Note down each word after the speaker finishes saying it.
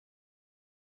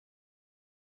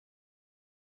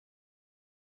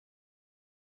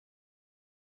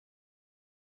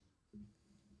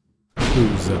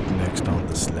Who's up next on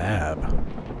the slab?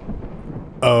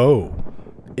 Oh,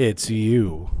 it's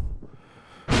you.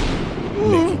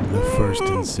 Making the first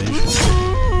incision.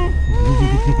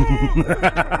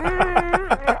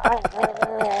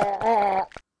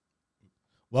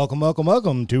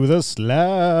 Welcome to the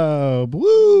slab.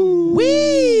 Woo!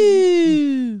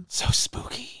 Woo! So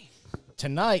spooky.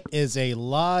 Tonight is a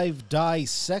live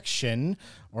dissection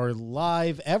or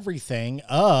live everything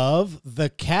of The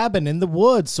Cabin in the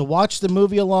Woods. So watch the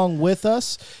movie along with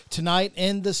us. Tonight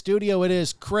in the studio, it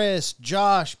is Chris,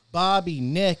 Josh, Bobby,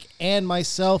 Nick, and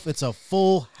myself. It's a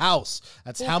full house.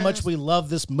 That's how much we love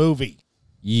this movie.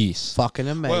 Yes. Fucking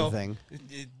amazing.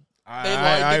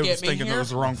 I was thinking it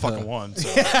was the wrong fucking one.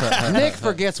 So. Nick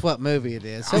forgets what movie it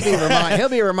is. He'll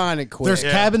be reminded quick. There's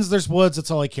cabins, there's woods. That's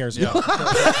all he cares about.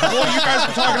 Well, you guys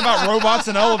were talking about robots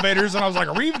and elevators, and I was like,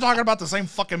 are we even talking about the same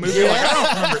fucking movie? Like, I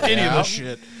don't remember any of this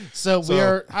shit. So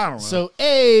I don't know. So,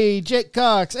 hey, Jake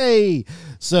Cox, hey.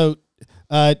 So,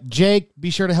 Jake, be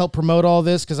sure to help promote all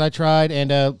this because I tried,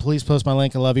 and please post my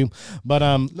link. I love you. But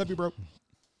Love you, bro.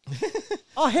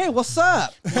 Oh, hey, what's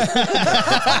up? We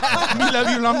love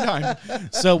you a long time.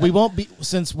 So we won't be,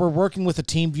 since we're working with a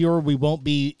team viewer, we won't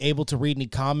be able to read any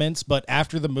comments. But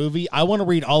after the movie, I want to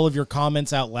read all of your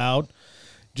comments out loud,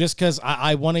 just because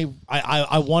I want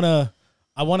to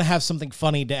have something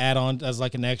funny to add on as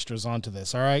like an extras onto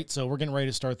this. All right, so we're getting ready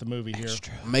to start the movie here.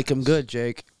 Make him good,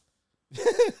 Jake.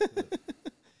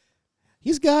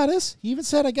 He's got us. He even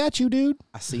said, "I got you, dude."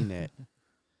 I seen that.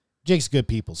 Jake's good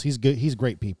peoples. He's good. He's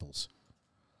great peoples.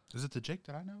 Is it the Jake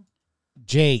that I know?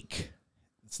 Jake.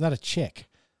 It's not a chick.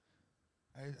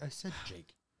 I said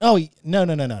Jake. Oh, no.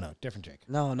 Different Jake.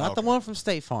 No, not the one from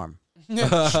State Farm.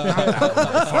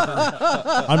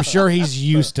 I'm sure he's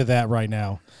used to that right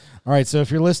now. All right, so if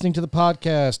you're listening to the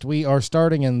podcast, we are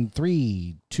starting in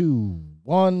 3, 2,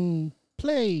 1,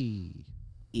 play.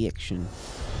 Action.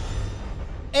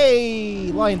 Hey,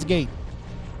 Lionsgate.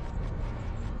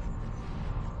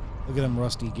 Look at them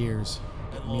rusty gears.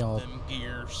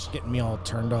 Getting me all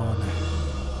turned on.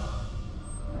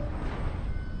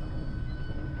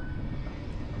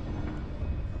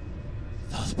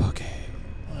 So spooky.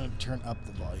 I'm going to turn up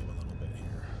the volume a little bit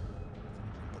here.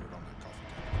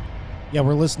 Yeah,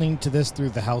 we're listening to this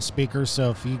through the house speakers, so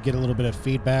if you get a little bit of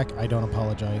feedback, I don't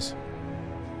apologize.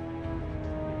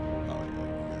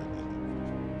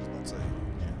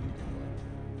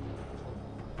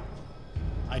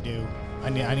 I do. I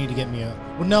need to get me a...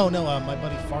 Well, no. My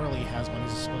buddy Farley has one.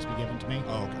 He's supposed to be given to me.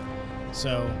 Oh, okay.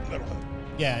 So,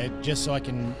 yeah, just so I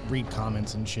can read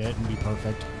comments and shit and be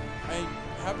perfect. I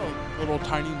have a little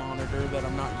tiny monitor that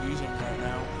I'm not using right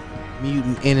now.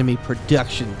 Mutant Enemy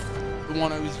Production. The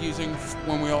one I was using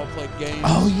when we all played games.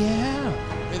 Oh, yeah.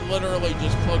 It literally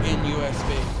just plug in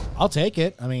USB. I'll take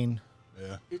it. I mean...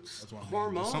 Yeah. It's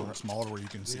hormone. Something smaller where you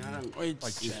can see.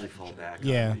 It's Usually fall back.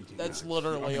 Yeah. That's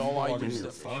literally all I use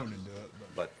it for. Phone and do it.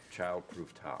 But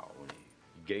child-proofed how?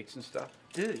 Gates and stuff?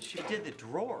 Dude, she did the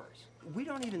drawers. We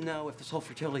don't even know if this whole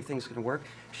fertility thing's gonna work.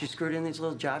 She screwed in these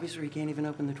little jobbies where he can't even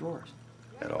open the drawers.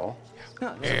 At all?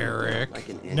 No, Eric. like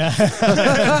an inch.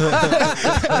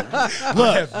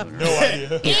 Look. No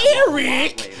idea.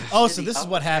 Eric! Oh, so this is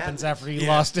what happens after he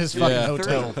lost his fucking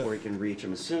hotel. Before he can reach,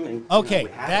 I'm assuming. Okay,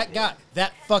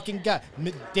 that fucking guy,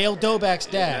 Dale Doback's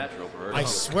dad, I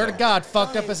swear to God,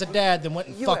 fucked up as a dad, then went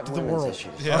and fucked the world.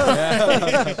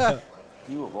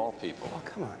 You of all people. Oh,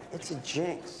 come on. It's a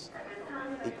jinx.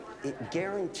 It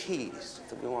guarantees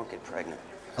that we won't get pregnant.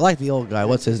 I like the old guy.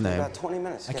 What's his name? About 20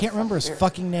 minutes. I can't remember his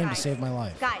fucking name to save my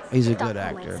life. Guys, He's a stop good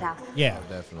going actor. south. Yeah.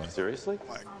 Definitely. Seriously?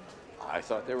 I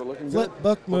thought they were looking good. Flip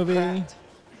book movie. I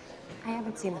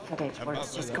haven't seen the footage where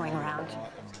it's just going around.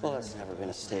 Well, that's never been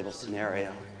a stable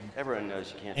scenario. Everyone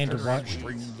knows you can't And to trust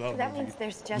watch. So that means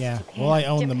there's just Yeah. Japan. Well, I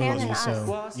own the Japan movie, and us. so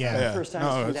Well, it's not yeah. the first time it's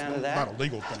No, come it's down to that. not a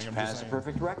legal thing. I'm just Has saying.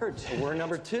 perfect records. We're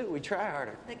number 2. We try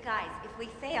harder. But guys, if we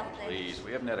fail, then... Please,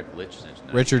 we haven't had a glitch since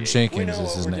 98. Richard We Jenkins know is what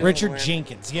his we're name. doing. Richard We're-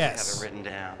 Jenkins, we have yes. it written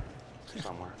down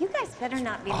somewhere. You guys better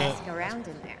not be messing around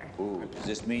in there. Ooh, does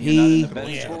this mean you're not in He- the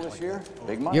betting pool this year?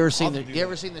 Big money? You ever seen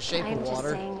the Shape I'm of just Water?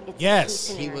 saying it's Yes.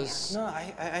 a He scenario. was. No,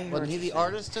 I heard Wasn't he you the saying.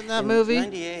 artist in that In movie?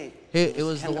 98. It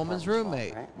was the Ken woman's DePaule's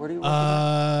roommate. fault, right? Where do you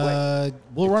work?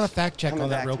 We'll run a fact check Coming on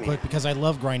that back real to me. quick because I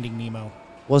love Grinding Nemo.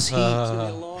 Was he?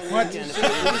 What? Did you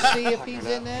see if he's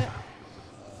in that?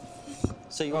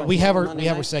 So you We have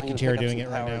our secretary doing it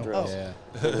right now. Oh.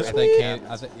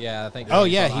 Yeah, I think. Oh,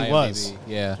 he's yeah, on he IMDb. was.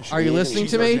 Yeah. Are you listening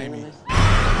to me?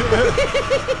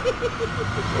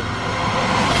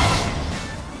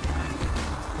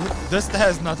 This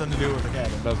has nothing to do with the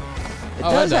cabin, does it? It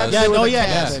Oh, does it have does. to do with Yeah, the yeah,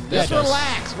 cabin. yeah, Just it does.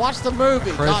 relax. Watch the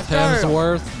movie. Chris God damn.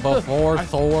 Hemsworth before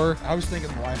Thor. I was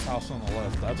thinking the last house on the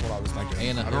left. That's what I was thinking.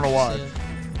 Anna I don't know why.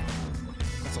 Hutchinson.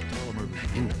 That's a thriller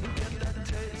movie.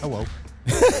 Hello.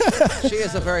 She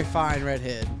is a very fine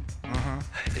redhead.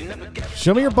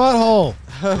 Show me your butthole.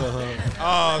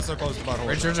 Oh, so close to butthole.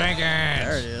 Richard Jenkins.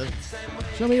 There it is.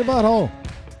 Show me your butthole.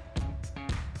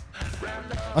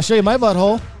 I'll show you my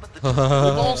butthole. We've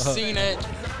all seen it.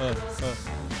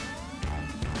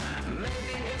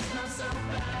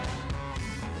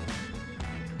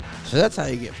 So that's how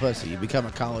you get pussy. You become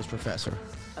a college professor.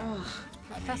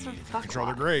 Professor Fuckwall. Control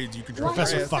the grades. You control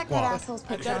Professor the Check grades. that Fuckwall. asshole's At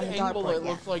picture that on the angle, dartboard. it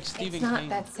looked like Stephen It's not King.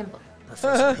 that simple.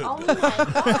 Oh my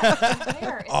God!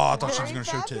 There. Oh, I thought she was going to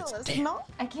show tits. Fabulous. No,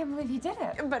 I can't believe you did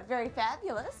it. but very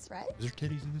fabulous, right? Is there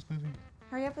titties in this movie?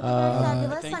 Hurry up with the very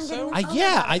fabulous. think I'm so. getting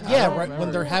Yeah, Oh, right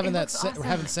when they're having it that looks awesome.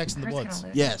 having sex in the Chris woods. gonna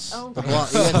lose. Yes. Oh. The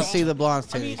blonde, you get to see the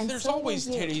blonde's I mean, titties. And there's so always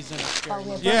will you. titties in a scary Oh,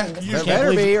 movie. Yeah, There you There can't better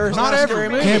believe- be, or it's not not a every- scary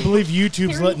movie. Can't believe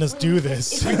YouTube's letting us do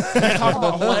this. Talk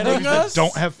about horror movies Letting that us?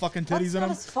 don't have fucking That's titties in not them,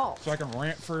 his fault. so I can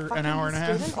rant for Fucking an hour and a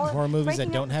half. student or Horror movies that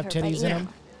breaking don't up have with her, titties but in yeah. them.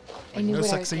 I knew No what I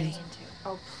sex was getting scenes. into.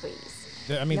 Oh,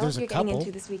 please. I mean, Know there's what a you're getting couple.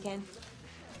 into this weekend.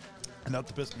 Enough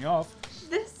to piss me off.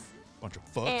 This. Bunch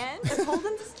of fucks. And if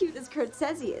Holden's as cute as Kurt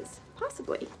says he is,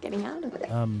 possibly getting out of it.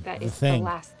 That The is thing. the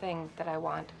last thing that I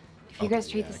want. If you guys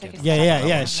treat this like a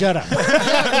Yeah. Shut up.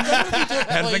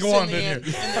 Had to think of one, Place didn't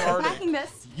you? in the Arctic. Packing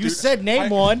this. You said name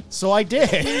one, so I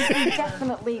did. You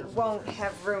definitely won't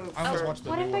have room I always for. watch the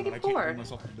What new if I one, but get I can't bring bored?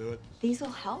 myself to do it. These will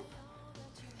help.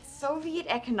 Soviet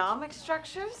economic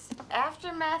structures,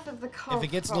 aftermath of the Cold If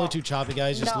it gets a little too choppy,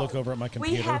 guys, just No. look over at my We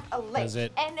computer. have a lake Does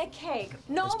it? and a cake.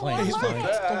 No It's more playing. He's learning.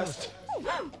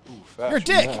 You're a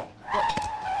dick.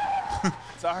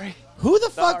 Sorry. Who the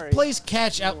fuck Sorry. plays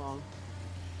catch out?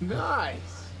 Nice.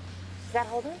 Is that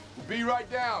Holden? Be right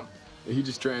down. He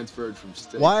just transferred from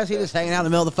state. Why is he just hanging out in the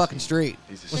middle of the fucking street?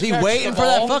 He's a Was he Catch waiting the for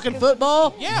that ball. fucking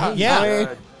football? Yeah.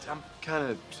 Yeah. I'm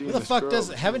kind of Who the fuck does?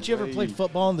 Haven't you ever played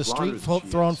football in the street,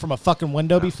 thrown from a fucking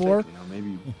window before?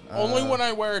 Maybe. Only when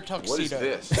I wear a What is tuxedo.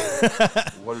 this?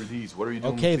 What are these? What are you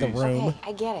doing? Okay, with the these? room. Okay,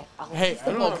 I get it. I'll Hey, I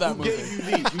love that Who gave movie.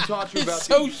 you these? Who taught you about It's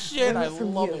so these? shit. I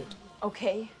From love you. it.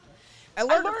 Okay. I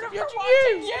learned Learn it from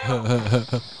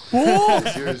watching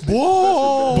you. Seriously,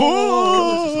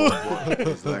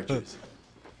 Professor lectures.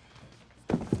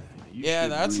 You Yeah,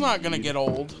 should that's not gonna read get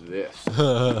old. This.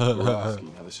 Borowski.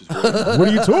 Now, this is really What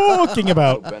are you talking no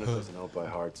about? benefits and help by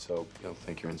heart, so you'll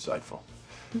think you're insightful.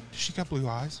 She got blue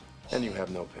eyes. And you have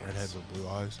no Redhead pants. with blue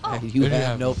eyes. You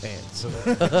have no pants.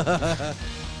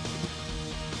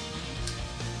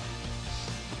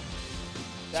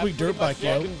 Sweet dirt bike,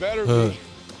 yo. Better be.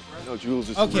 No, Jules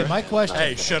is Okay, my question.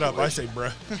 Hey, shut up. I say,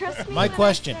 bruh. Trust me My when I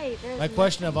question. say there's My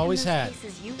question I've nothing in always those had.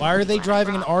 places you Why are won't they find.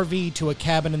 driving an RV to a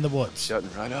cabin in the woods? shutting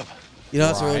right up. You know,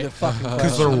 that's a really good fucking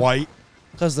Because they're question. white.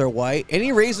 Because they're white.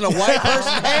 Any reason a white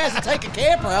person has to take a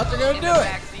camper out, they're going to do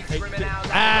it.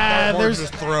 Ah, Or there's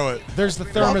just throw it. there's the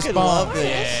thermos Fucking bomb. love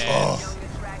this.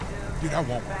 Dude, I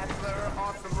want one.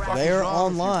 They're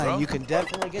online. You can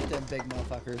definitely get them big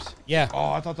motherfuckers. Yeah. Oh,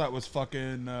 I thought that was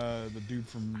fucking the dude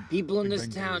from People in Big this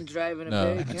Bang town Theory. driving a No.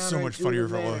 very That's so much funnier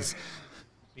if it counterintuitive was.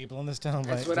 People in this town.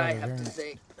 manner. That's what I have to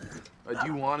say. Do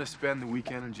you want to spend the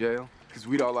weekend in jail? Because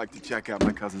we'd all like to check out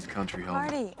my cousin's country home.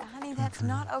 Marty, honey, that's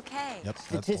not okay. Yep.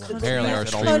 Statistical Apparently, our fact.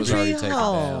 stream was already Country taken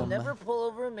home. down. Never pull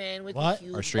over a man with What? a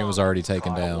huge Our stream was bomb. already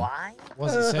taken down. Why?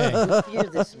 What's it say? You fear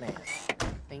this man.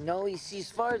 They know he sees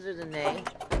farther than they.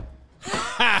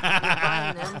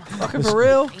 Find them. Fucking for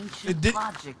real? Ancient It did-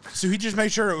 logic. So he just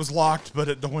made sure it was locked,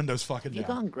 but the window's fucking You down.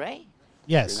 gone gray?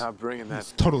 Yes. You're not bringing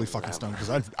that. Totally fucking stoned because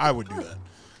I would do that.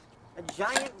 A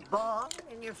giant bomb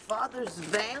in your father's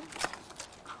van?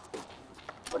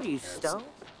 What are you, stoned?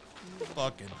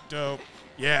 Fucking dope.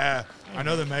 Yeah, I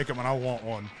know they make them and I want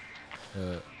one.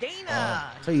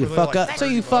 Dana! So you Really fuck like up. So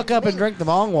you fuck up and drink the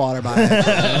bong water by it.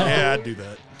 Yeah, I'd do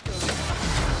that.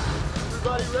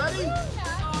 Everybody ready?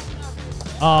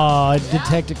 I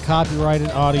detected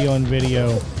copyrighted audio and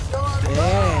video.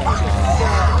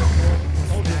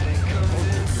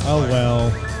 Oh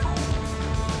well.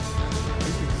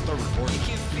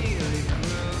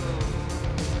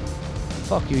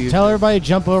 Fuck you. Tell everybody to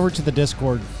jump over to the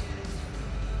Discord.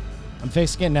 I'm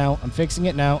fixing it now. I'm fixing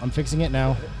it now. I'm fixing it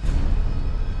now.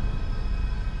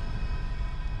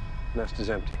 Nest is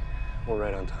empty. We're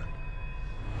right on time.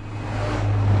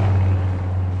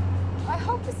 I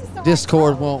hope this is the right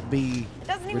Discord code. won't be. It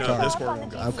doesn't even No, show up Discord on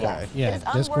won't the go. GPS. Okay. Yeah, It is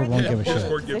Discord won't give a unworthy. shit.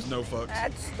 Discord gives no fucks.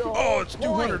 That's the Oh, it's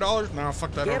whole point. $200. No,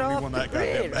 fuck that. I Get don't off need one the that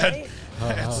grid, goddamn bad.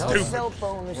 right? That's No stupid. cell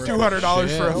phone or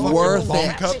 $200 for a fucking Worth bong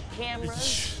it. cup.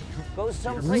 cameras. Go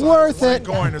someplace Worth one it.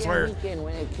 Going, I swear. weekend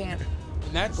when it can't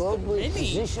And that's the globally mini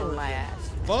position my ass.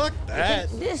 Fuck that.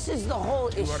 This is the whole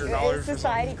issue. $200 for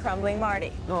Society crumbling,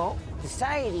 Marty. No,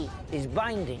 society is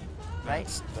binding, right?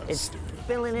 It's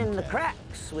filling in the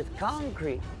cracks with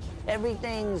concrete.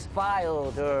 Everything's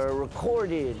filed or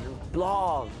recorded,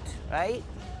 blogged, right?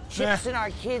 Chips in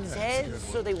our kids' heads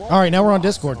so they won't. All right, now we're on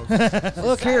Discord.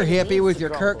 Look here, hippie, with your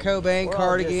Kurt Cobain We're all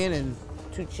cardigan just and.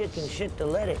 too chicken shit to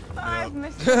let it.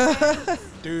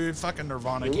 Dude, fucking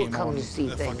Nirvana You will came come on. to see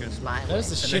The things fucking, my That way. is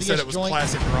the and they said it shittiest was joint.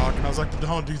 classic rock, and I was like,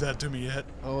 don't do that to me yet.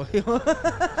 Oh,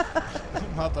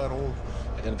 I'm not that old.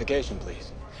 Identification,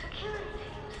 please.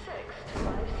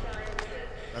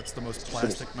 That's the most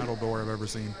plastic metal door I've ever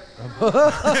seen. Don't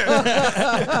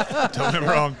get me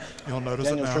wrong. You'll notice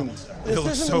it now. It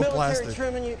looks so plastic.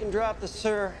 trimming, you can drop the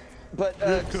sir, but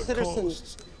Citizen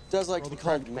does like to be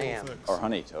called ma'am. Or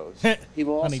honey toes. He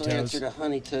will also Honey toes. answer to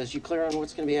honey toes. You clear on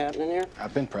what's going to be happening here?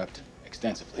 I've been prepped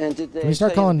extensively. And did they Can we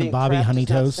start say calling that the being Bobby prepped honey is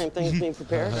not the toes? same thing as being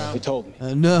prepared? They told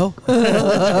me. no.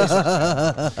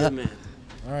 Good man.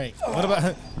 All right. What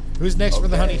about who's next for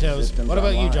the honey toes? systems What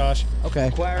about you, online. Josh?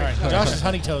 Okay. All right, Josh is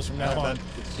honey toes from now on.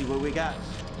 Let's see what we got.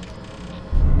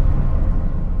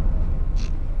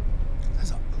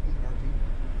 That's a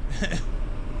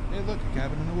Hey, look, a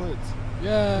cabin in the woods.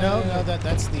 Yeah. No,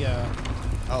 that's the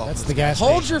Oh, that's the gas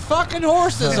Hold station. your fucking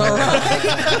horses, all right?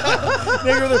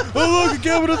 Nigga, they're, oh look, a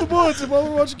cabin in the woods. Why are we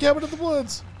watching Cabin in the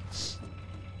Woods?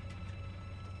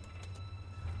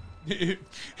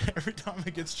 Every time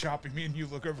it gets choppy, me and you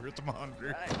look over at the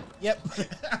monitor. Yep.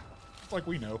 It's like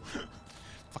we know.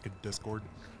 Fucking Discord.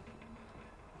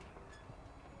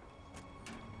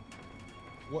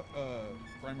 What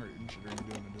frame rate and shit are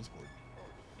you doing in Discord?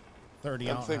 30. I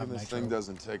I'm don't thinking have this nitro. thing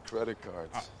doesn't take credit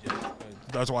cards. Yeah,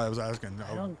 that's why I was asking.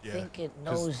 I don't think it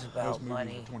 'Cause knows about those movies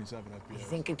money. are 27 FPS. You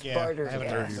think it's Yeah, barter I haven't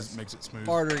gas. heard 30 just makes it smooth.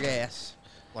 Barter gas.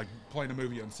 Like playing a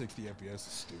movie on 60 FPS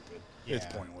is stupid. It's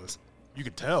Yeah. pointless. You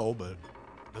could tell, but it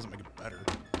doesn't make it better.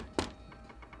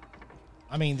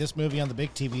 I mean, this movie on the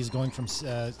big TV is going from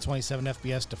 27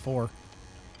 FPS to 4.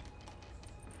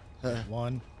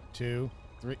 1, 2,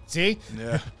 3. See?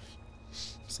 Yeah.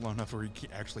 Slow enough where you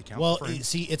can actually count Well, the frames.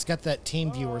 see, it's got that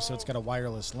team viewer, so it's got a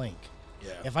wireless link.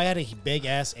 Yeah. If I had a big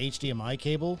ass HDMI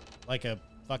cable, like a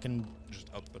fucking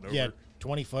Just up and over.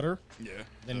 20 footer, Yeah.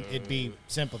 then it'd be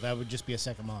simple. That would just be a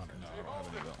second monitor. No, I don't have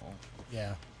any of that all.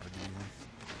 Yeah.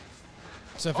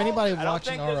 So if anybody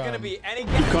watching our If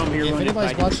if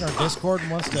anybody's watching our Discord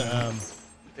and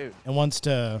wants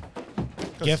to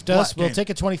gift us, we'll take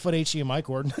a 20-foot HDMI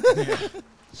cord.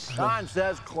 Sign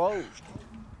says closed.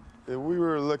 If we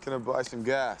were looking to buy some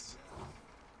gas,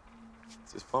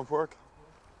 does this pump work?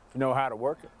 You know how to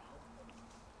work it.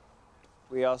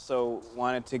 We also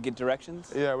wanted to get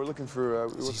directions. Yeah, we're looking for,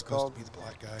 what's it called? Be the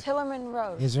black guy. Tillerman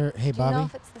Road. Is there? Hey, Do you know Bobby,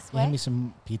 if it's this can you hand way? me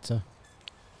some pizza?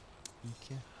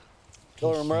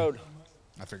 Tillerman Road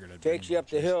I figured I'd takes you up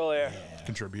the hill there.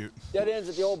 contribute. Dead ends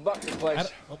at the old Buckner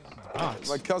place.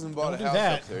 My cousin bought Don't a do house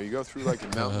that. up there. You go through like a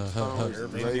mountain tunnel. There's a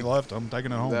Anything lake. left, I'm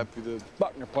taking it home. That'd be the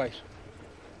Buckner place.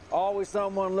 Always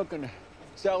someone looking to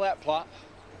sell that plot.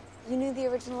 You knew the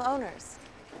original owners.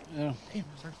 Yeah,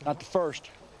 not the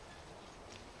first.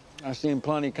 I've seen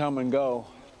plenty come and go.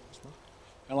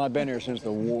 And I've been here since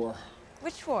the war.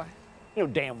 Which war? You know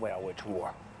damn well which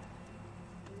war.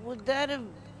 Would that have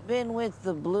been with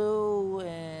the blue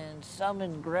and some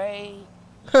in gray?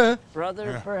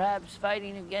 Brother perhaps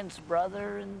fighting against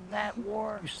brother in that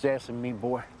war? You sassing me,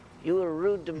 boy. You were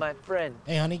rude to my friend.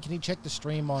 Hey, honey, can you check the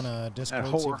stream on Discord,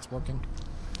 see if whore. it's working?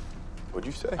 What'd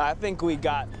you say? I think we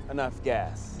got enough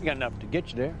gas. You got enough to get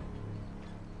you there.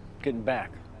 Getting back.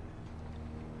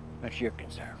 That's your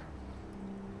concern.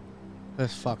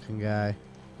 This fucking guy.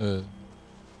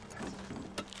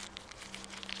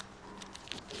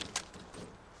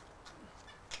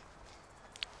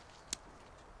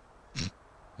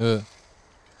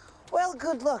 Well,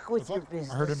 good luck with your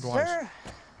business, I heard him twice. sir.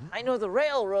 I know the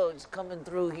railroad's coming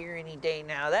through here any day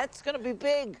now. That's gonna be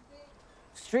big.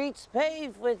 Streets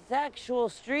paved with actual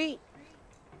street.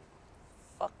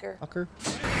 Fucker. Fucker.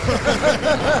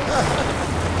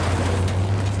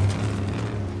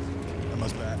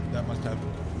 That must have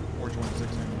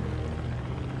 426 in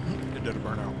it. It did a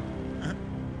burnout.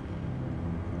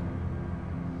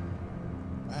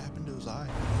 What happened to his eye?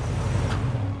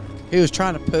 He was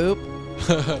trying to poop.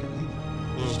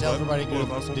 Did you tell everybody to go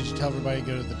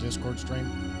to the Discord stream?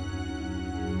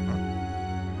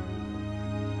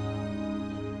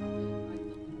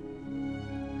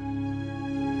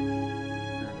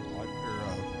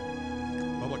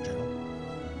 Public channel.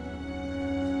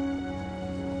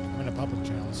 I'm in a public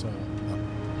channel, so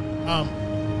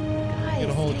Get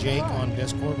a hold of Jake on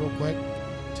Discord real quick.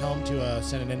 Tell him to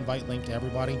send an invite link to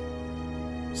everybody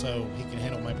so he can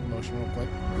handle my promotion real quick.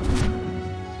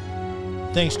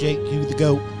 Thanks, Jake. You the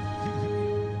GOAT.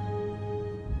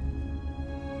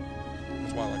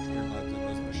 That's why I like stream live. It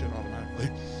doesn't do shit automatically.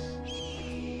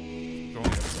 Go on the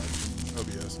website.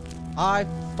 OBS. I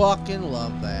fucking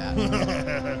love that.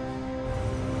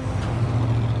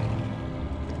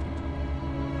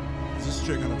 Is this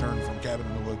shit gonna turn from Cabin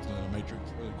in the Woods to Matrix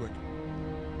really quick?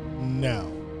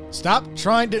 No. Stop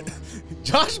trying to...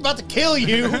 Josh's about to kill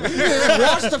you.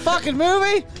 Watch the fucking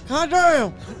movie? God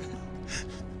damn.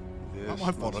 Not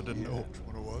my fault. I didn't know which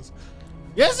one it was.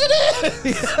 Yes, it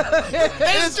is.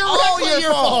 It's directly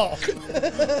your fault.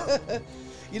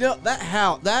 You know, that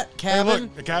Hey, cabin.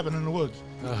 look, the Cabin in the Woods.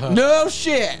 No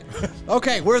shit.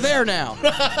 Okay, we're there now.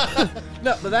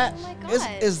 No, but that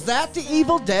is that the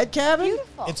Evil Dead cabin?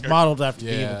 It's modeled after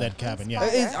the Evil Dead cabin, yeah.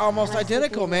 It's almost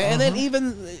identical, man. And then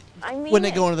even when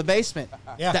they go into the basement,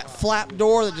 that flap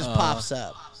door that just pops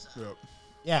up. Yep.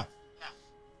 Yeah.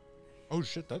 Oh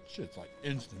shit, that shit's like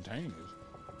instantaneous.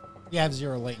 Yeah,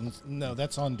 zero latency. No,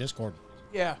 that's on Discord.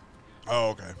 Yeah. Oh,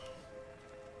 okay.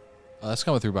 That's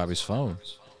coming through Bobby's phone.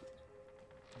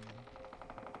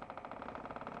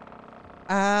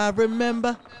 I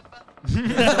remember. Wait,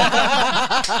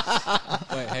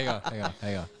 hang on.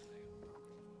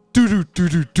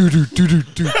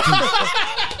 Do.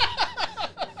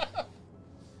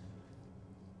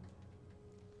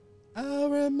 I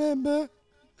remember.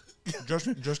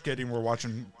 Just kidding. We're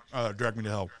watching Drag Me to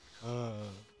Hell.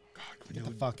 Get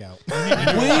the fuck out.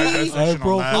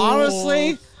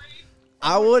 Honestly,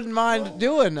 I wouldn't mind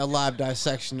doing a live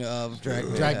dissection of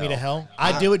Drag Me to Hell.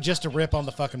 I do it just to rip on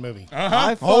the fucking movie.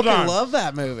 I Hold fucking on. love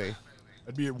that movie.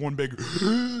 That'd be one big.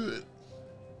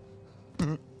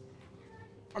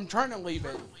 I'm trying to leave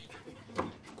it.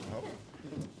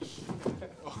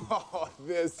 Oh,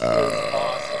 this is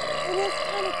awesome. It is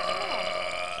kind of cool.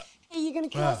 Hey, you gonna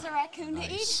kill us a raccoon to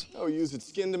eat? Oh, use its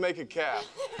skin to make a cap.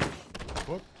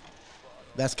 What?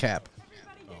 That's Cap.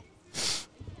 Is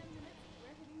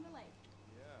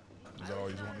that all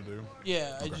you want to do?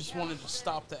 Yeah, I just wanted to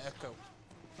stop the echo.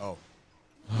 Oh.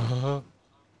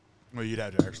 Well, you'd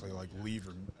have to actually like leave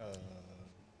or.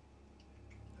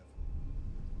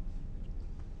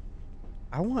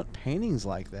 I want paintings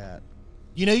like that.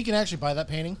 You know you can actually buy that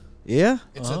painting? Yeah?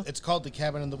 It's called the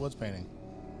Cabin in the Woods painting.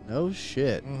 No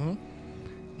shit. Mm-hmm.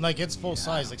 Like, it's full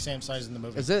size, like same size in the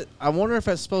movie. Is it? I wonder if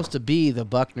it's supposed to be the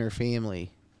Buckner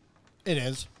family. It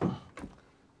is.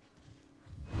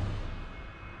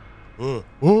 Oh.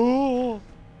 All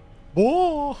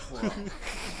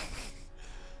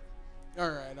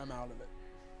right, I'm out of it.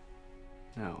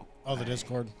 No. Oh, the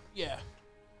Discord. Yeah.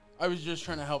 I was just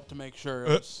trying to help to make sure it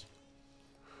was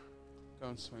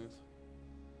going smooth.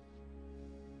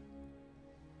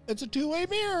 It's a two-way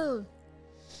mirror.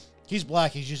 He's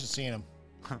black. He's used to seeing him.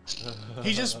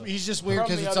 He's just weird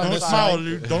because it's on Don't this smile, side.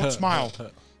 dude. Don't smile.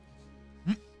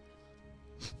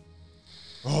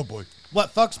 Oh boy.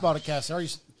 What? Fuck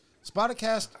Spotify.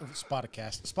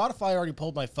 Spotify already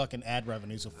pulled my fucking ad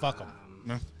revenue, so fuck them.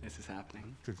 No. This is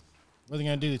happening. What are they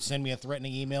gonna do? Send me a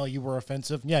threatening email? You were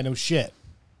offensive? Yeah, no shit.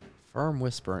 Firm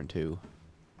whispering too.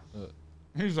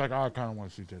 He's like, I kind of want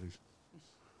to see titties.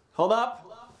 Hold up.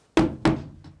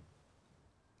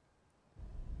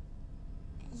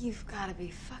 You've got to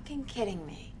be fucking kidding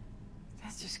me.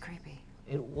 That's just creepy.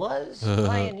 It was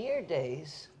pioneer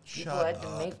days. People had to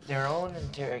make their own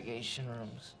interrogation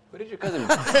rooms. What did your cousin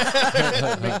Check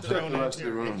the rest of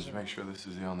the rooms to make sure this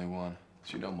is the only one.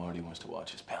 So you know Marty wants to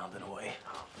watch us pounding away.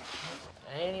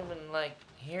 I ain't even like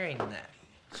hearing that.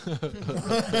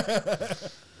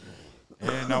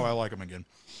 And now I like him again.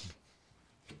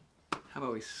 How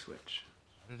about we switch?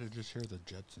 Why did I just hear the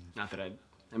Jetsons? Not that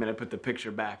I mean, I put the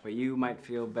picture back, but you might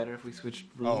feel better if we switched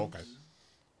rooms. Oh, okay.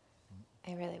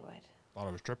 I really would. Thought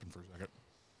I was tripping for a second.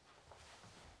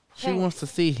 She wants to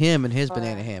see him in his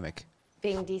banana hammock.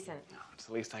 Being decent. It's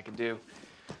the least I could do.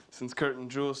 Since Kurt and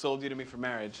Jewel sold you to me for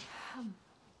marriage.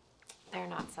 They're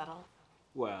not subtle.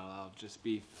 Well, I'll just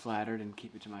be flattered and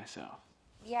keep it to myself.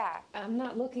 Yeah, I'm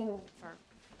not looking for...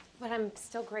 But I'm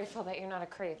still grateful that you're not a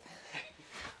creep.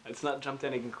 Let's not jump to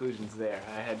any conclusions there.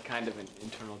 I had kind of an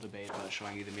internal debate about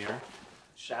showing you the mirror.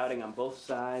 Shouting on both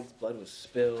sides, blood was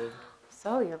spilled.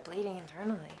 So you're bleeding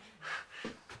internally.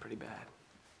 Pretty bad.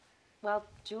 Well,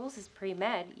 Jules is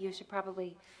pre-med. You should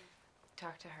probably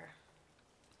talk to her.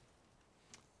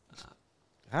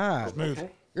 Ah, Smooth.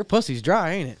 Okay. your pussy's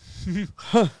dry, ain't it?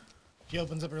 She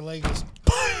opens up her leg. Just...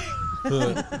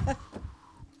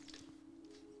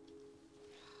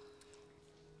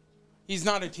 He's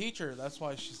not a teacher. That's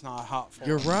why she's not hot for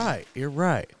You're him. right. You're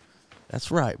right. That's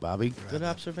right, Bobby. Good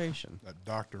observation. That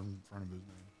doctor in front of his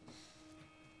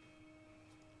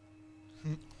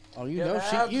name. Oh, you Yeah, know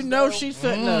abs, you know though. she's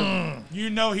fitting a. You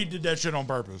know he did that shit on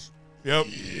purpose. Yep.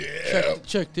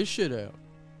 Check this shit out.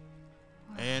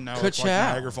 And now Cut it's like you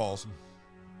out. Niagara Falls.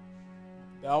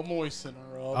 That'll moisten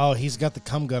her up. Oh, he's got the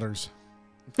cum gutters.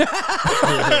 Oh,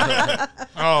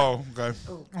 okay. I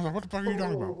was like, what the fuck are you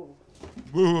talking about?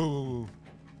 Woo.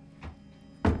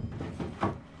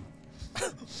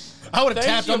 I would have Thank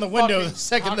tapped you, on the window the fucking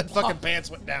second the cockblock. fucking pants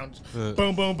went down.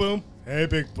 Boom, boom, boom. Hey,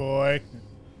 big boy.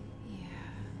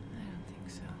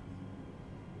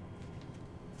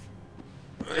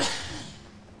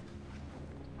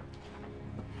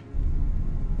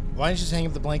 Why didn't you just hang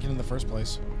up the blanket in the first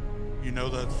place? You know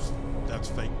that's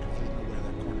fake because there's no way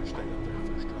that corner stayed up there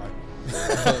first try.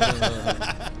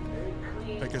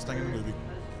 Fakest thing in the movie.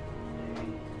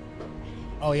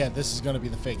 Oh, yeah, this is going to be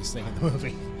the fakest thing in the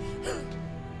movie.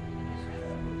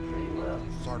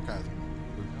 Sarcasm.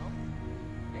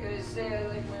 I gotta say I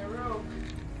like my robe.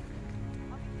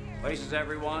 Places,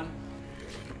 everyone.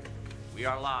 We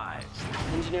are live.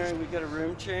 Engineering, we got a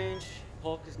room change.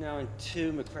 Hulk is now in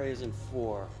 2, McRae's in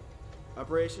 4.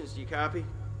 Operations, do you copy?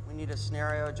 We need a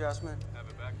scenario adjustment.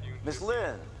 Miss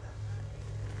Lynn.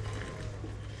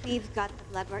 We've got the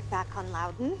blood work back on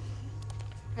Loudon.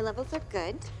 Her levels are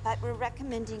good, but we're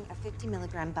recommending a 50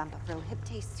 milligram bump of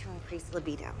rohiptase to increase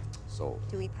libido. So,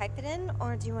 Do we pipe it in,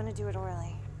 or do you want to do it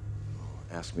orally?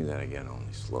 ask me that again,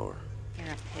 only slower. You're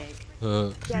a pig.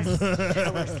 Yes,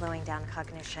 or we're slowing down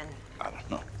cognition. I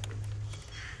don't know.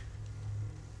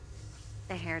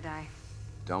 The hair dye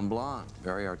Dumb blonde,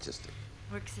 very artistic.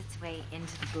 works its way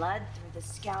into the blood through the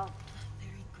scalp.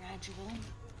 Very gradual.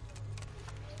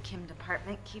 Kim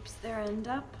department keeps their end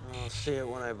up. I'll see it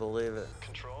when I believe it.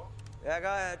 Control? Yeah, go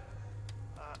ahead.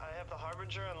 I have the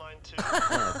Harbinger on line 2.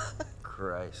 Oh,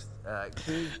 Christ.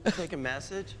 Can you take a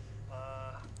message?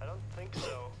 I don't think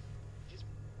so. He's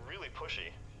really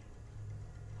pushy.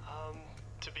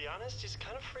 To be honest, he's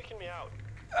kind of freaking me out.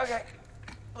 Okay.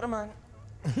 Put him on.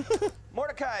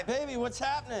 Mordecai, baby, what's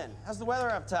happening? How's the weather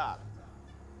up top?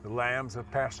 The lambs have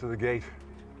passed through the gate.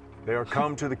 They are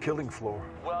come to the killing floor.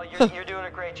 Well, you're doing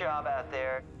a great job out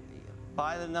there.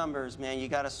 By the numbers, man. You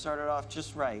got to start it off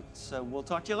just right. So we'll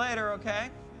talk to you later, okay?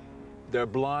 Their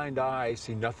blind eyes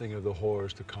see nothing of the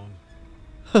horrors to come.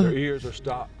 Their ears are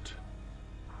stopped.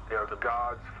 They are the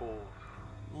gods' fools.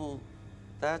 Well,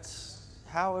 that's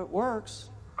how it works.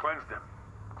 Cleanse them.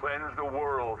 Cleanse the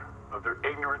world of their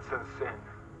ignorance and sin.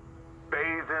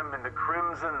 Bathe them in the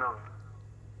crimson of...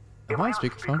 Am I on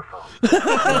speakerphone?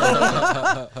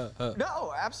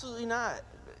 No, absolutely not.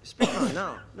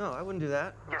 Speakerphone, no, I wouldn't do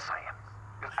that. Yes, I am.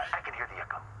 I can hear the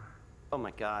echo. Oh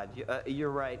my God, you're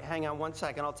right. Hang on 1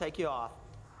 second, I'll take you off.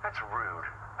 That's rude.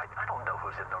 I don't know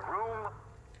who's in the room.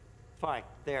 Fine,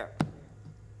 there.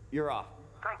 You're off.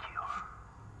 Thank you.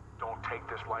 Don't take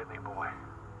this lightly, boy.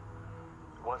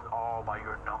 It wasn't all by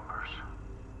your numbers.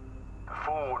 The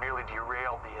fool nearly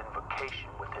derailed the invocation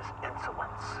with his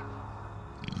insolence.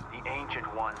 The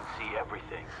Ancient Ones see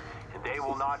everything, and they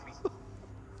will not be...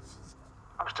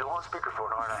 I'm still on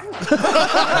speakerphone, aren't I?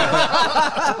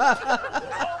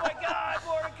 Oh my God,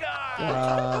 Mordecai!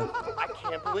 I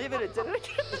can't believe it. It did it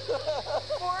again.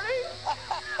 Morty?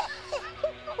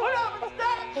 What happened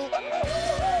next?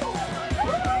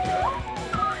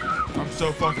 I'm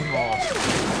so fucking lost.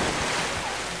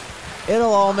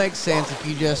 It'll all make sense if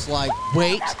you just, like,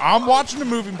 wait. I'm watching the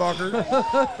movie, Bucker.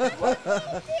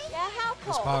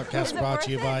 This podcast brought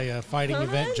to you by a fighting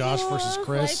event, Josh versus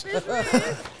Chris.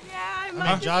 I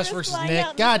mean, Josh versus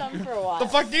Nick. God, the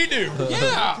fuck do you do?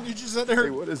 Yeah. You just sat there. Hey,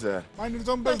 what is that? Minding his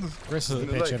own business. Chris is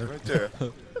the pitch hitter. Right there.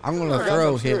 I'm going to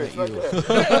throw him at you.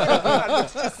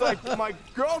 It's just like my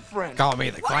girlfriend. Call me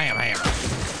the clam hammer.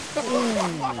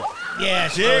 Yeah,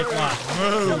 Jake.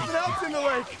 Something else in the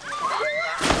lake.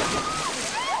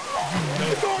 The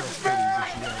gorgeous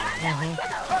man.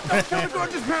 Kill the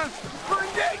gorgeous man. We're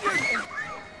endangered.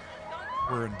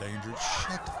 We're endangered.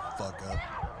 Shut the fuck up,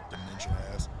 dementia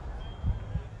ass.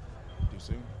 Too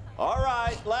soon. All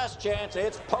right, last chance.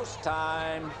 It's post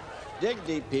time. Dig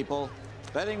deep, people.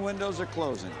 Betting windows are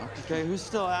closing. Okay, who's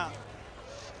still out?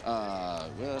 Well,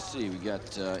 let's see. We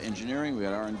got engineering, we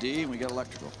got R&D, and we got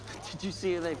electrical. Did you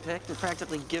see who they picked? They're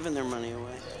practically giving their money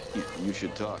away. You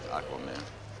should talk, Aquaman.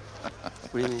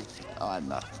 What do you mean?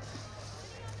 Nothing.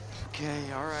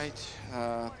 Okay, all right.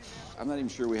 I'm not even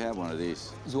sure we have one of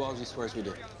these. Zoology swears we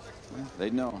do. Well,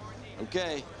 they'd know.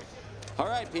 Okay. All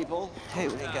right, people. Hey,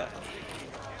 what do you got?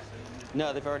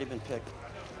 No, they've already been picked.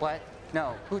 What?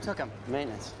 No. Who took them?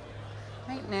 Maintenance.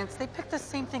 Maintenance. They pick the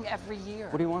same thing every year.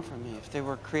 What do you want from me? If they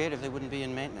were creative, they wouldn't be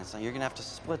in maintenance. Now, you're gonna have to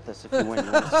split this if you win.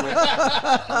 You want to switch?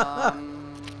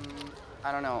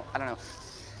 I don't know.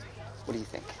 What do you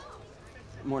think?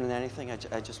 More than anything, I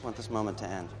just want this moment to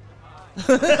end.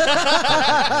 Oh,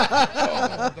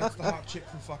 that's the hot chick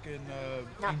from fucking.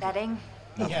 Not betting?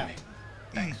 No, Yeah.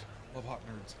 Thanks. Love hot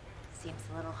nerds. Seems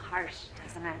a little harsh,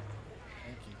 doesn't it?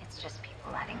 It's just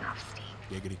people letting off steam.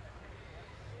 Giggity.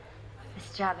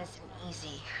 This job isn't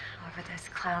easy. However those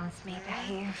clowns may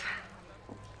behave.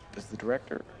 Does the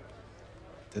director...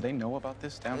 Do they know about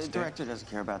this downstairs? The director doesn't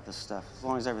care about this stuff. As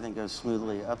long as everything goes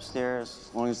smoothly upstairs,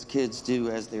 as long as the kids do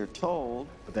as they're told.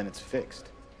 But then it's fixed.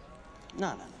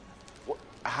 No.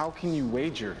 How can you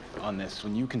wager on this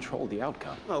when you control the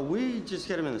outcome? Well, we just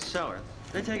get them in the cellar.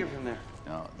 They take it from there.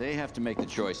 No, they have to make the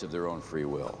choice of their own free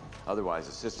will. Otherwise,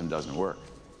 the system doesn't work.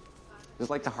 It's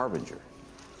like the Harbinger.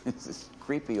 It's this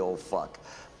creepy old fuck.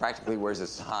 Practically wears a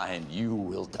sign, "You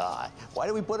will die." Why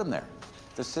do we put him there?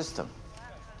 The system.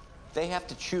 They have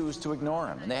to choose to ignore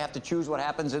him, and they have to choose what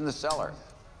happens in the cellar.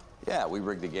 Yeah, we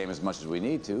rig the game as much as we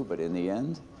need to, but in the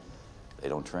end, they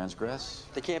don't transgress.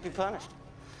 They can't be punished.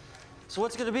 So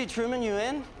what's it gonna be, Truman? You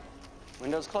in?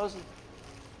 Windows closing.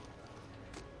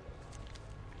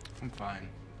 I'm fine.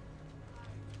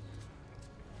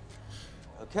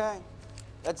 Okay.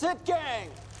 That's it,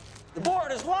 gang. The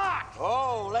board is locked.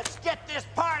 Oh, let's get this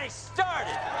party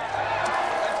started.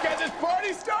 Let's get this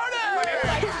party started!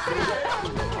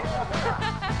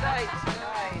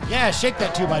 Yeah, shake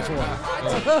that 2x4.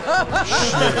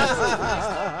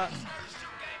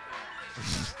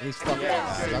 He's fucking.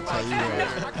 That's how you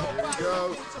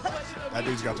roll. That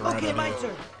dude's got the right Okay, my idea.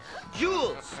 turn.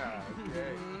 Jules.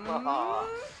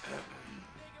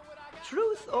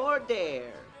 Truth or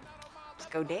dare? Let's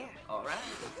go dare. All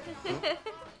right.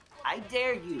 I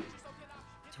dare you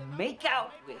to make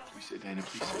out with Please say Dana,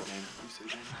 please say Dana, please say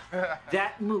Dana.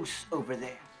 that moose over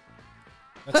there.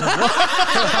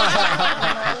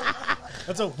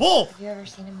 That's a wolf. Have you ever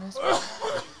seen a moose?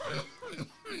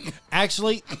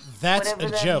 Actually, that's Whatever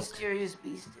a that joke. mysterious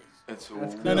beast is. That's a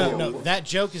No. That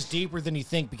joke is deeper than you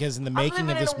think because in the making of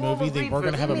living this in a world movie, of they were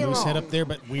going to reefers. have a Leave me moose head alone. up there,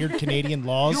 but weird Canadian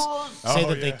laws say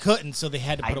that they couldn't, so they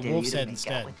had to I put a dare wolf's you to head make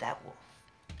instead. out with that wolf.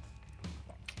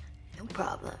 No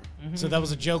problem. So that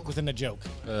was a joke within a joke.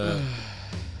 Going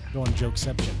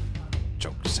jokeception.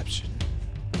 Jokeception.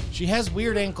 She has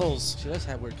weird ankles. She does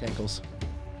have weird ankles.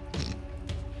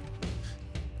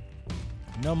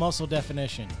 No muscle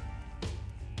definition.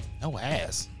 No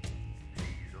ass.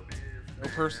 No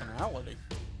personality.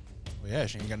 Well, yeah,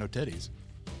 she ain't got no titties.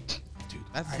 Dude,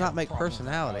 that does not make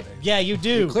personality. Yeah, you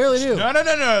do. You clearly do. No.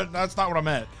 That's not what I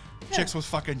meant. Chicks with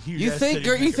fucking huge. You ass think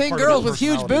titties make it part of girls their with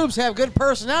huge personality. boobs have good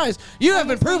personalities? You have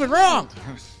been proven wrong.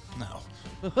 No.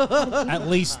 At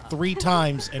least 3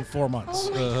 times in 4 months.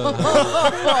 Huh?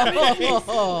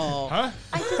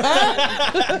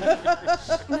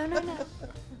 No.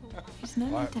 There's no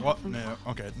need to What? have them. No.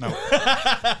 Okay. No.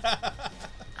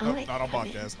 Nope, not on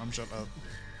podcast. I'm shut up.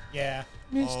 Yeah.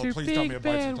 Oh, please tell me a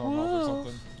bites your tongue off or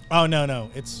something. Oh, no.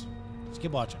 Just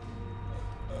keep watching.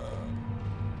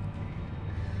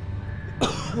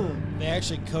 They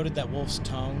actually coated that wolf's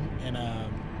tongue in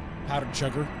powdered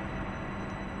sugar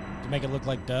to make it look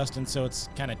like dust, and so it's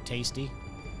kind of tasty.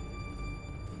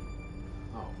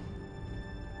 Oh.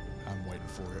 I'm waiting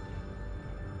for it.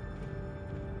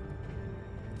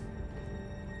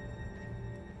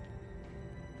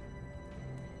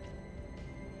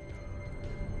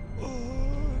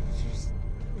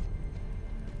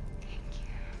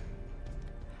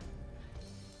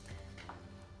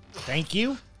 Thank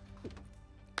you.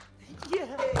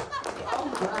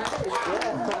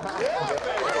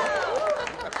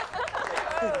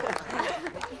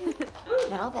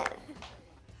 Now then.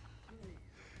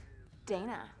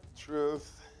 Dana,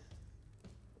 Truth.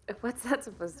 what's that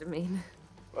supposed to mean?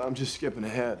 Well, I'm just skipping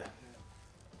ahead.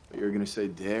 But you're gonna say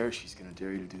dare, she's gonna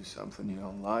dare you to do something you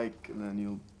don't like, and then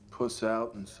you'll puss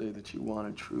out and say that you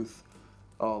wanted truth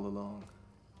all along.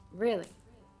 Really?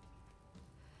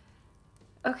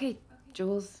 Okay,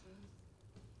 Jules.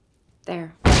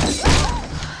 There. What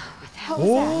the hell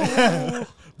was that?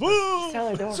 Woo!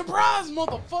 Cellar door. Surprise,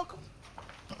 motherfucker!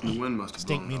 The wind must have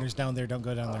Stink blown meters down there. Don't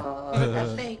go down there.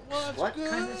 That makes what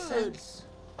kind of sense?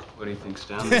 What do you think's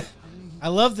down there? I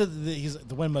love that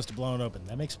the wind must have blown open.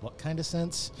 That makes what kind of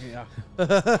sense? Yeah.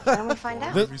 Why don't we find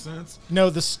out? Makes sense.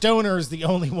 No, the stoner is the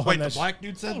only one Wait, the that's... black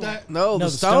dude said that? No, No, the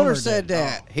the stoner stoner said did.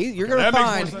 that. You're gonna That makes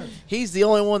more find sense. he's the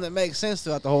only one that makes sense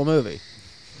throughout the whole movie.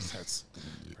 That's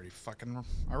pretty fucking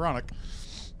ironic.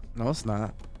 No, it's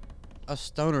not.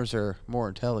 Us stoners are more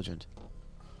intelligent.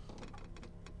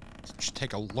 Just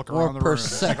take a look More around the room.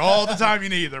 Take all the time you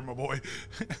need there, my boy.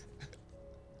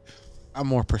 I'm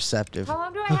more perceptive. How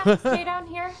long do I have to stay down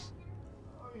here?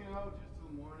 Oh, you know, just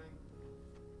till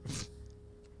morning.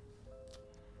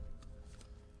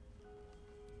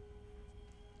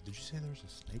 Did you say there was a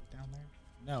snake down there?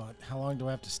 No, how long do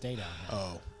I have to stay down here?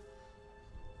 Oh.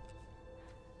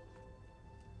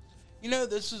 You know,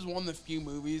 this is one of the few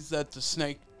movies that the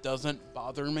snake doesn't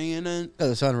bother me in it.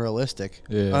 Because it's unrealistic.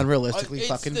 Yeah. Unrealistically It's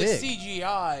fucking the big.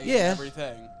 CGI and Yeah.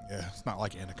 everything. Yeah, it's not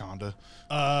like Anaconda.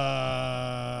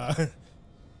 I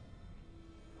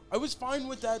was fine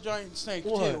with that giant snake,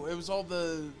 What? too. It was all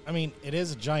the... I mean, it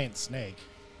is a giant snake,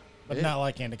 but It- not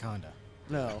like Anaconda.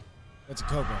 No. It's a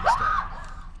cobra instead.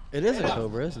 It is a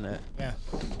cobra, isn't it? Yeah.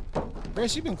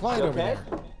 Chris, you've been quiet over there.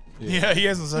 Yeah, he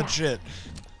hasn't said shit.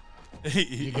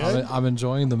 You good? I'm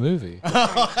enjoying the movie.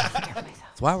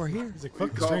 That's why we're here. He's like,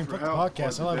 fuck the Call stream, for fuck the help. podcast, I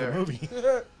What's love the there? movie.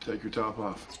 Take your top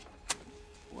off.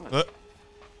 What?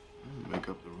 Make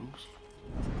up the rules.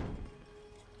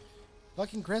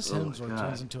 Fucking Chris Oh my Hemsworth God.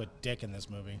 turns into a dick in this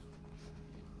movie.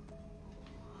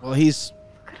 Well, he's.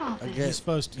 all I this. guess He's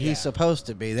supposed to- He's yeah. supposed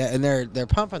to be that, and they're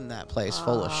pumping that place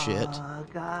full of shit.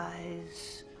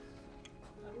 Guys,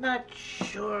 I'm not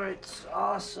sure it's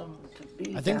awesome to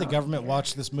be. I think the down government here.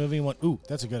 watched this movie and went, ooh,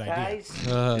 that's a good idea. Guys?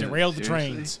 Derailed the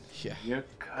Seriously? trains. Yeah. Your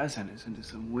cousin is into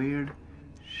some weird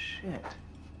shit.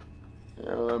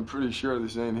 Yeah, well, I'm pretty sure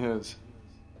this ain't his.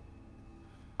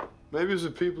 Maybe it's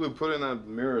the people who put in that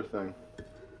mirror thing.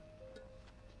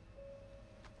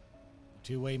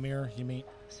 Two-way mirror, you mean?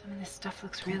 Some of this stuff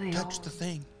looks really Touch old. the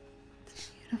thing.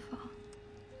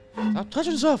 Stop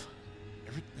touching stuff.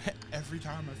 Every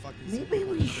time I fucking see Maybe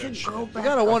people we do that should shit. go I back.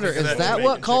 gotta wonder, think is that's that making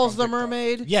what chick calls on the TikTok.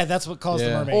 mermaid? Yeah, that's what caused the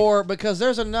Yeah. mermaid. Or because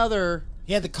there's another.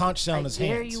 He had the conch shell in his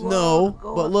dare hands. you all No, to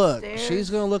go but look, upstairs. she's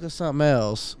gonna look at something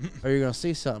else, or you're gonna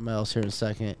see something else here in a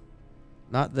second.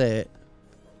 Not that.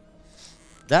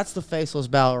 That's the faceless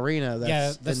ballerina. That's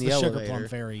Yeah, that's in the, the, Sugar elevator. Plum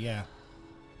Fairy, yeah.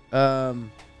 What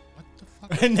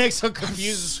the fuck? Nick's so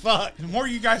confused as fuck. The more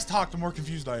you guys talk, the more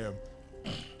confused I am.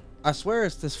 I swear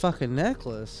it's this fucking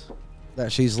necklace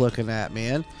that she's looking at,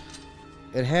 man.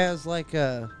 It has like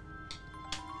a.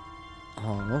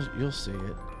 Oh, you'll see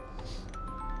it.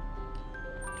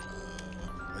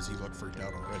 As he looked freaked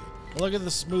out already. Look at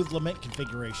the smooth lament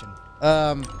configuration.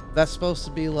 That's supposed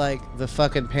to be like the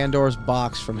fucking Pandora's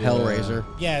box from Hellraiser.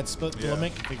 Yeah, it's the Yeah.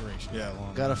 lament configuration. Yeah,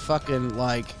 long Got a fucking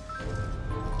like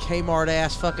Kmart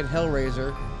ass fucking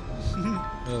Hellraiser.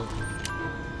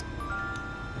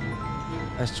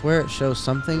 I swear it shows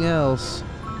something else.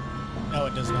 No,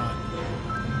 it does not.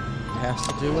 It has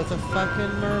to do with a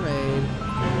fucking mermaid.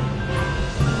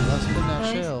 Must have been that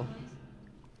Guys? shell.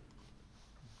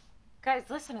 Guys,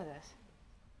 listen to this.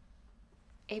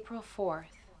 April 4th.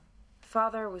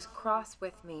 Father was cross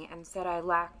with me and said I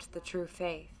lacked the true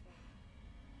faith.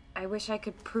 I wish I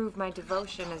could prove my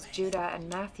devotion as Judah and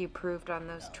Matthew proved on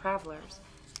those travelers.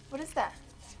 What is that?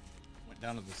 Went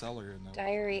down to the cellar and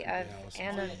Diary of house.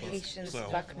 Anna Patience So-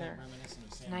 Buckner,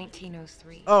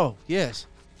 1903. Oh, yes.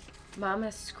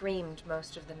 Mama screamed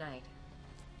most of the night.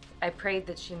 I prayed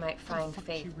that she might find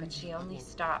faith, but she only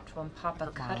stopped when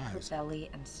Papa cut her belly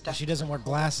and stuck. She doesn't wear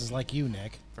glasses like you,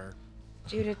 Nick. Fair.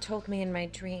 Judah told me in my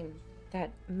dream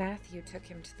that Matthew took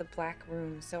him to the black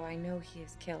room, so I know he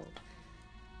is killed.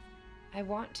 I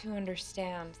want to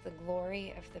understand the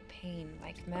glory of the pain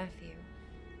like Matthew,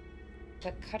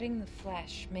 but cutting the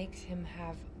flesh makes him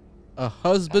have A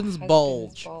husband's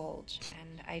bulge.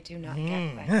 and I do not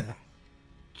get that.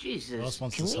 Jesus, Willis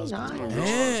wants can this we husband's not? bulge.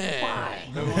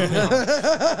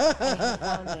 I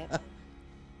found it.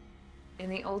 In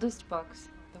the oldest books,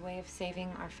 The Way of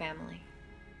Saving Our Family.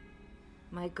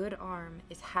 My good arm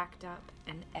is hacked up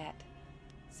and et,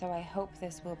 so I hope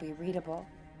this will be readable,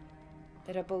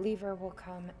 that a believer will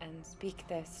come and speak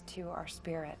this to our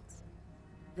spirits.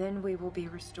 Then we will be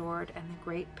restored and the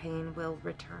great pain will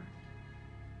return.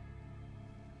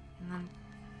 And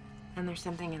then there's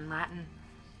something in Latin.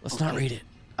 Let's not read it.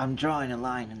 I'm drawing a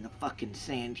line in the fucking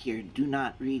sand here. Do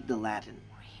not read the Latin.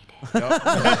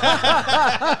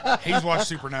 He's watched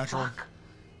Supernatural.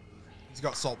 He's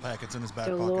got salt packets in his back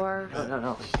Dolor. pocket.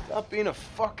 No. Stop being a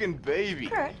fucking baby.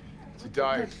 Kurt. It's a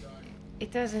diary.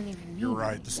 It doesn't even mean You're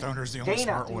right. The stoner's the only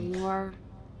smart one. Dolor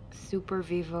super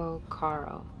vivo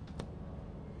caro.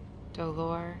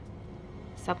 Dolor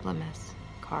supplemus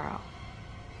caro.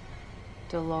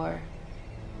 Dolor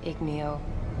igneo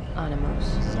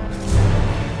animus.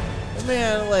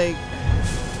 Man, like,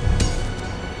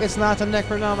 it's not the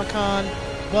Necronomicon,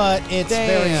 but it's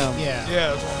very damn. yeah.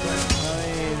 Yeah, that's what I'm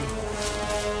saying.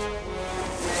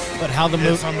 But how the It's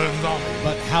movie, something zombie.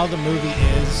 but how the movie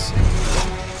is,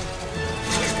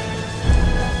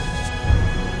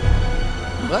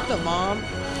 that the mom?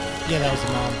 Yeah, that was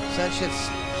the mom. Said shit's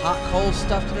hot coal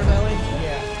stuffed in her belly?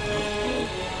 Yeah.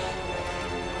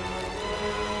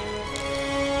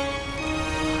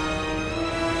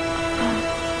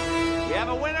 We have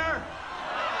a winner.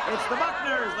 It's the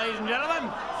Buckners, ladies and gentlemen.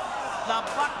 The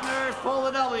Buckners pull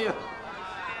the W.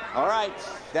 All right,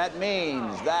 that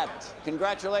means that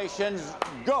congratulations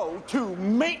go to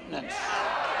maintenance.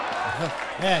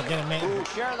 Yeah, get a man. Who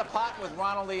share the pot with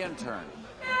Ronald the intern.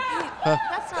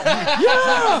 That's not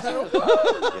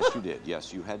Yes, you did.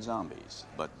 Yes, you had zombies.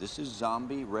 But this is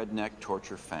zombie redneck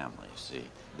torture family, see?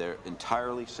 They're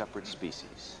entirely separate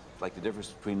species. Like the difference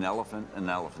between an elephant and an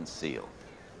elephant seal.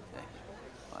 Okay?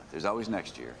 But there's always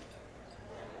next year.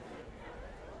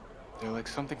 They're like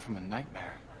something from a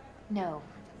nightmare. No,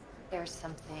 there's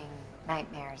something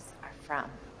nightmares are from.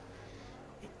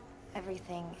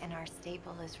 Everything in our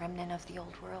stable is remnant of the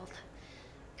old world,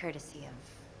 courtesy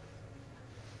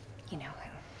of, you know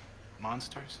who.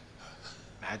 Monsters?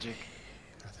 Magic?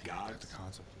 God. The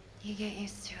concept. You get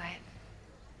used to it.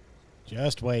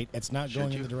 Just wait. It's not Should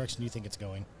going in you? the direction you think it's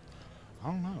going. I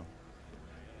don't know.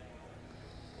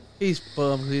 He's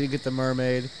bummed he didn't get the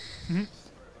mermaid.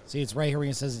 See, it's right here where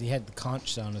he says he had the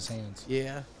conch on his hands.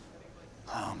 Yeah.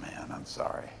 Oh, man, I'm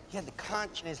sorry. He had the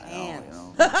conch in his hands.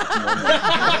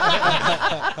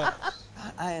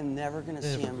 I I am never going to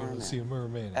see a merman.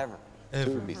 mermaid. Ever. You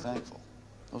would be thankful.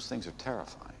 Those things are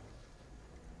terrifying.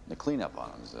 The cleanup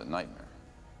on them is a nightmare.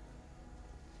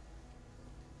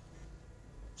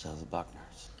 So the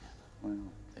Buckners. Well,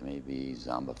 they may be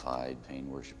zombified,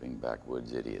 pain-worshipping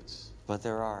backwoods idiots. But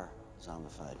there are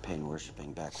zombified,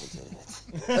 pain-worshipping backwoods idiots.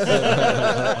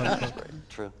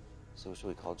 True. So should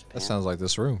we call Japan? That sounds like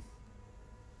this room.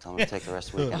 Tell them to take the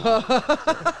rest of the weekend off.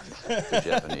 The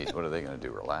Japanese, what are they going to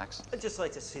do, relax? I'd just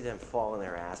like to see them fall on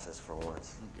their asses for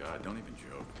once. Oh, God, don't even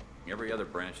joke. Every other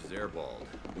branch is airballed.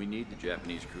 We need the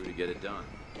Japanese crew to get it done.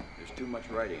 There's too much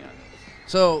writing on this.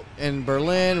 So in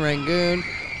Berlin, Rangoon,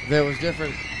 there was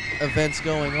different events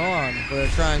going on where they're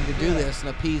trying to do this and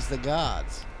appease the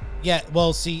gods. Yeah,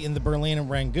 well, see, in the Berlin and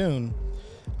Rangoon,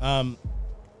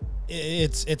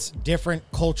 it's different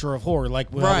culture of horror. Like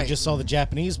when we just saw the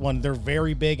Japanese one, they're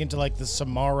very big into like the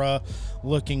Samara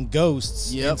looking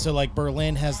ghosts. Yep. And so like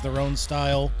Berlin has their own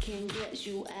style.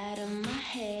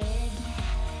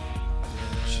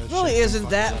 Really isn't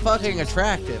that fucking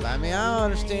attractive. I mean, I don't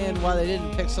understand why they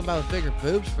didn't pick somebody with bigger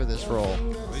boobs for this role.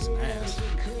 At least an ass.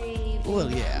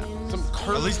 Well, yeah.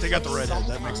 At least they got the redhead.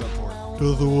 That makes up for it.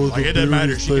 Like, it doesn't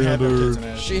matter. She can have them tits and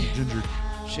ass. She's ginger.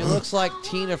 She looks like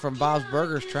Tina from Bob's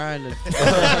Burgers trying to...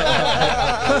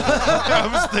 I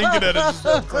was thinking at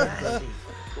it.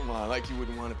 Come on, like you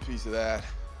wouldn't want a piece of that.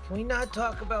 Can we not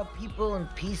talk about people in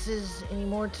pieces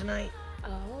anymore tonight?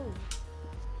 Oh.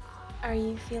 Are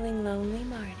you feeling lonely,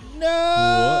 Marty?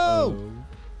 No!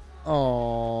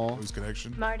 Oh. Lose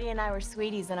connection. Marty and I were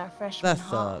sweeties in our freshman That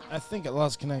hall. sucked. I think it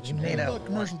lost connection. We made here. out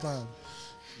Commercial once. time.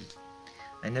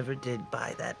 I never did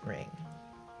buy that ring.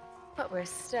 But we're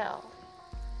still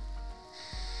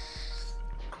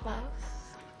close.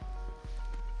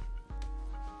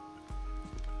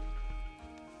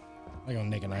 I go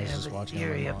Nick and I was just watching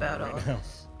theory it about right all now.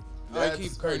 this. I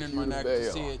keep craning my neck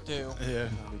to see it too. Yeah.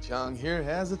 Chong here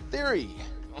has a theory.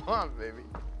 Come on, baby.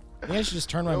 Maybe I should just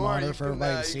turn my Don't worry, monitor you for can,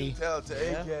 everybody to you see. can tell to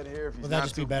Egghead here if he's Will that not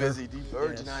just be too better? busy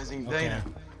de-virginizing Okay. Dana.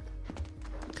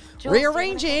 Jules,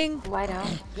 Rearranging. White out.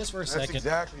 Just for a That's second.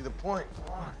 exactly the point.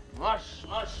 Hush,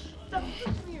 hush.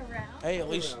 Hey, at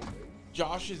least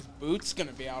Josh's boot's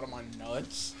gonna be out of my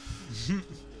nuts.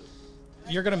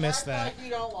 You're gonna miss that.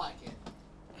 You don't like it.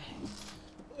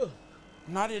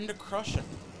 I'm not into crushing.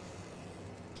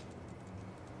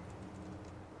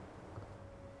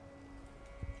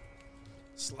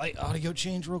 Slight audio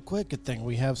change real quick. Good thing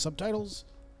we have subtitles.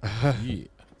 Yeah.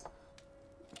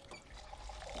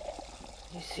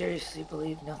 You seriously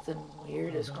believe nothing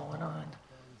weird is going on?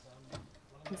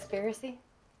 Conspiracy?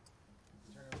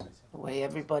 The way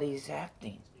everybody's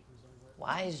acting.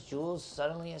 Why is Jules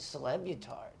suddenly a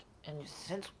celebutard? And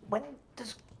since when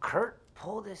does Kurt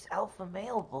pull this alpha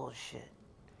male bullshit?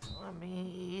 I mean,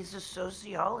 he's a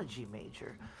sociology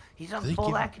major. He's on They full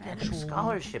give him academic actual-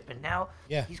 scholarship, and now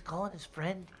Yeah. he's calling his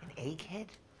friend an egghead?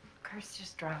 Kurt's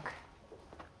just drunk.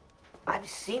 I've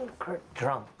seen Kurt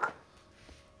drunk.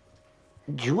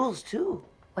 Jules, too.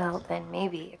 Well, then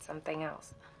maybe it's something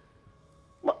else.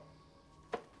 You're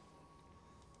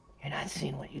not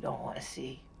seeing what you don't want to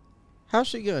see. How's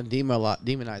she gonna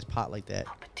demonize pot like that?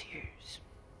 Puppeteers.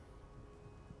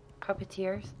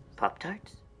 Puppeteers?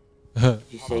 Pop-Tarts? Did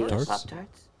you say Pop-Tarts?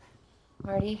 Pop-Tarts?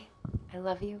 Marty, I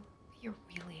love you. You're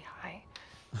really high.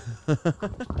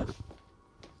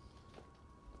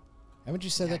 Haven't you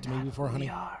said that to me before, honey?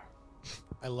 I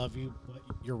love you, but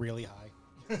you're really high.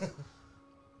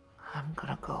 I'm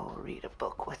gonna go read a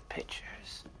book with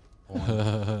pictures.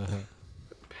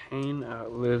 Pain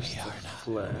outlives the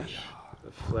flesh.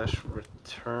 The flesh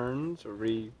returns or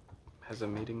has a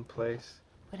meeting place.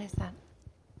 What is that?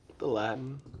 The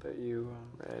Latin that you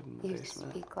read in the You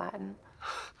basement. speak Latin.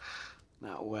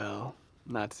 Not well.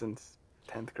 Not since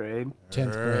 10th grade.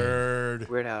 10th grade.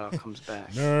 Weird how it comes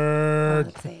back. Nerd.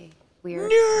 It's a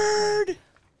weird. Nerd!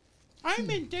 I'm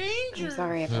in danger! I'm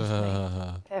sorry if it's late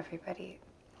to everybody.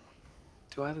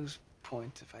 Do I lose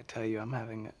points if I tell you I'm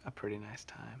having a pretty nice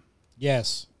time?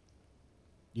 Yes.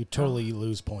 You totally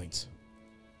lose points.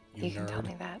 You You can tell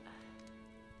me that.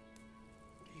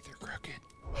 Either crooked.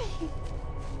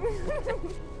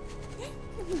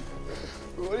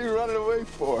 What are you running away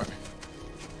for?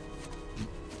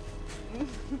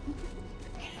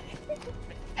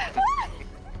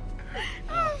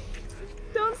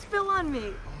 Don't spill on me.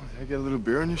 Did I get a little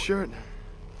beer on your shirt?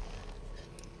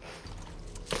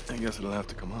 I guess it'll have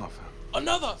to come off.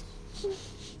 Another!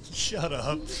 Shut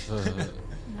up.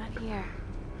 Not here.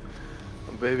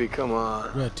 Oh, baby, come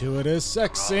on. Gratuitous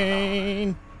sex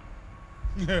scene.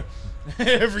 Every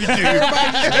dude.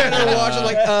 Everybody's trying to watch it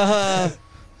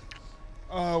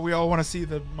like, we all want to see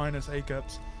the minus A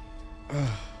cups.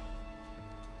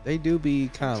 They do be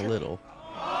kind of little.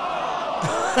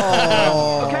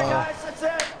 Okay, guys, that's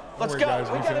it. Let's worry, go. guys,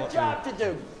 We we got feel a it job to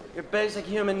do. Your basic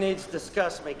human needs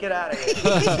disgust me. Get out of here.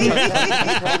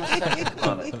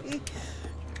 Love it.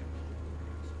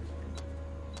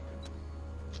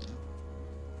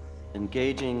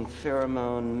 Engaging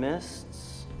pheromone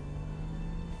mists.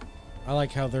 I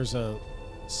like how there's a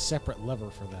separate lever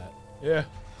for that. Yeah.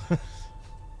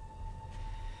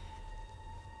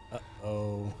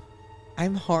 Uh-oh.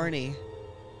 I'm horny.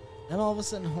 I'm all of a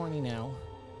sudden horny now.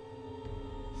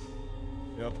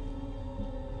 Yep.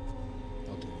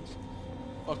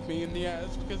 Fuck me in the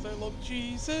ass because I love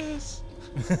Jesus.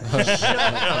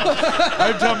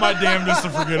 I've done my damnedest to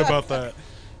forget about that.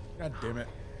 God damn it.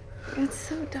 It's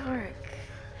so dark.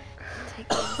 Take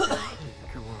me inside.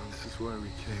 Come on, this is why we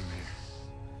came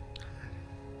here.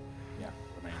 Yeah,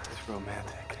 romantic. It's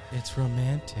romantic. It's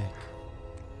romantic.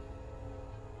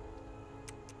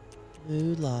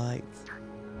 Blue lights.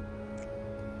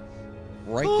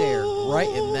 Right there, right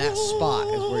in that spot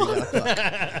is where you gotta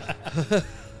fuck.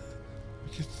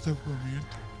 It's so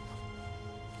romantic.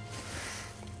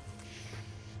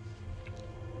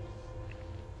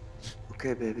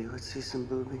 Okay, baby, let's see some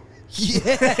boobies.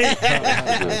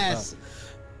 Yes.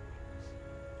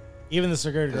 Even the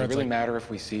security Does it guard's really like, matter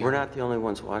if we see We're her? not the only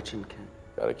ones watching, Ken.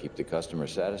 Gotta keep the customer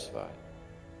satisfied.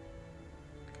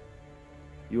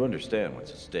 You understand what's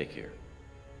at stake here.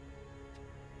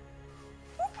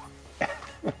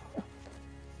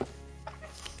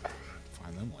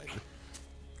 Find them later.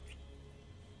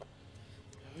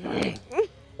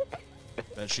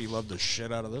 Bet she loved the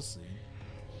shit out of this scene.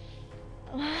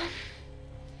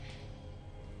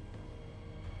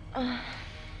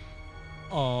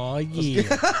 aw, yeah.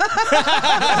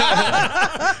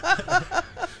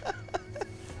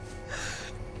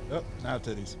 Oh, now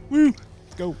titties. Woo!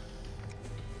 Let's go.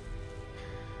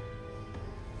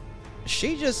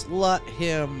 She just let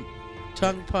him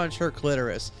tongue punch her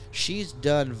clitoris. She's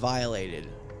done violated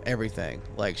everything.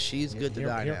 Like, she's good to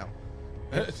die now.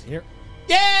 Here.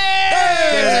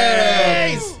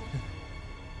 Yes!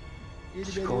 I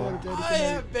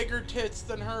have bigger tits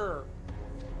than her.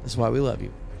 That's why we love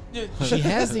you. She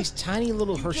has these tiny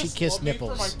little You Hershey just Kiss love me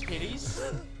nipples. For my titties?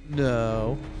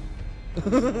 No.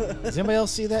 Does anybody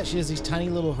else see that? She has these tiny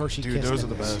little Hershey Dude, Kiss those are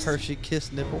nipples. the best. Hershey Kiss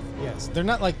nipple. Yes. They're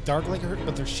not like dark like her,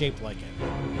 but they're shaped like it.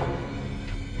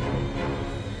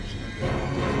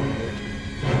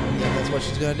 Yeah, that's what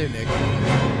she's gonna do, Nick.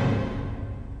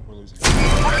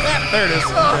 There it is.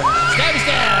 Stabby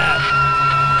stab!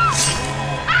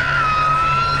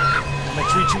 I'm gonna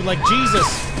treat you like Jesus.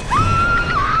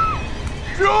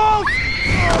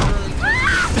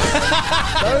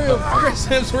 Chris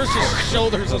Hemsworth's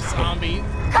shoulders of zombie.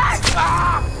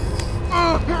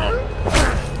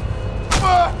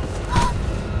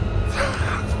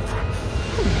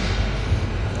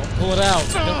 Don't pull it out.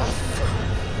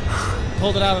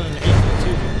 Pulled it out of an April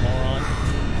too, you moron.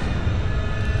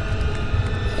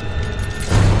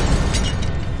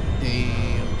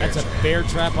 Damn. That's a bear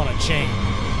trap on a chain.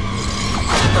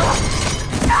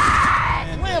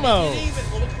 Whammo!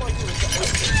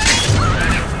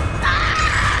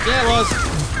 Yeah, it was.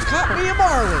 Caught me a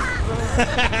marlin.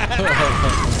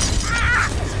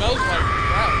 Smells like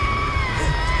crap.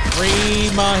 Free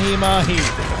mahi mahi.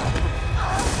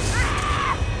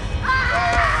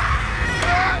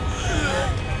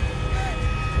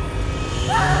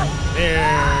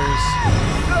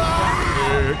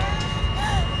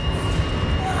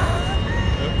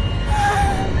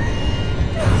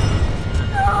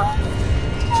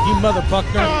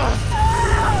 Buckner.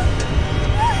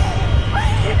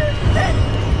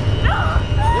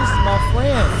 This is my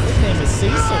friend. His name is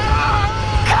Cecil.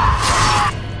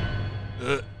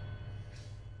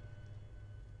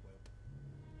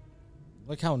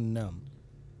 Look how numb.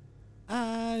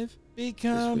 I've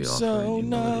become so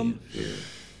numb.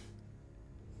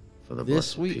 For the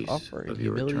This blessed we peace offer of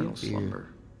your humility eternal and fear.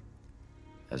 slumber,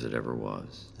 as it ever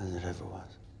was. As it ever was.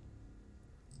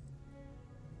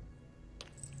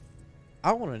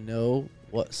 I want to know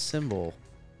what symbol.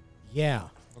 Yeah,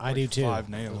 I do too. 5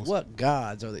 nails. What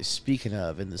gods are they speaking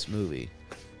of in this movie?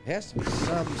 There has to be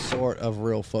some sort of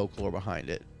real folklore behind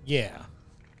it. Yeah.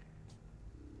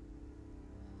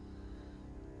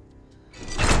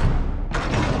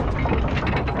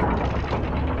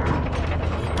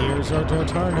 The gears are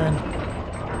turning.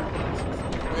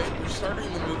 Wait, we're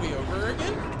starting the movie over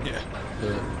again? Yeah.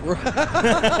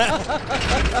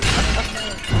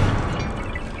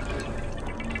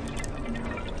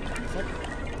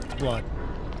 Blood.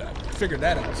 Figured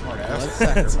that out, smart ass. Blood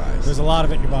sacrifice. There's a lot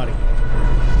of it in your body. You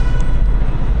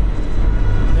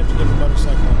have to give a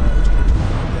motorcycle on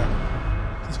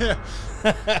Yeah.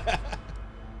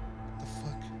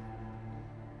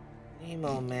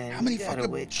 Nemo, man. How many you gotta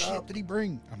fucking wake shit up. did he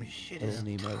bring? I mean, Shit Little is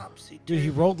Nemo. topsy. Dude, he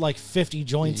rolled like 50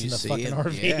 joints Did in you the see fucking it?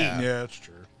 RV. Yeah. that's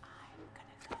true.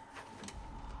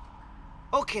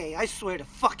 Okay, I swear to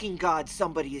fucking God,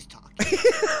 somebody is talking.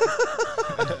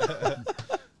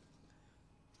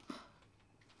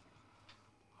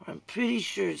 I'm pretty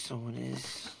sure someone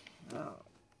is. Oh.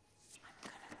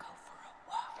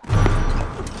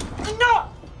 No!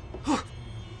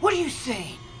 What are you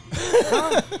saying?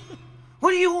 Huh?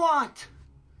 What do you want?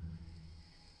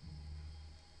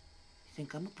 You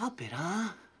think I'm a puppet, huh?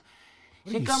 What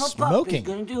are Think you I'm a smoking? puppet?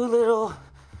 Gonna do a little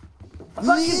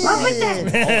fucking puppet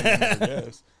dance?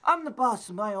 Yes. I'm the boss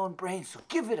of my own brain, so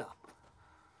give it up.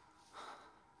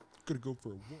 Gonna go for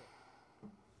a walk.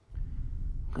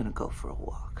 I'm gonna go for a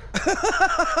walk.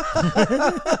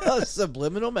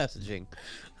 Subliminal messaging.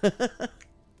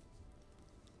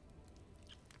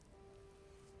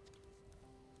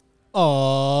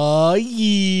 Oh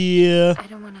yeah. I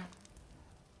don't want to.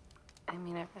 I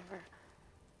mean, I've never.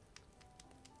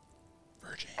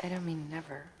 Virgin. I don't mean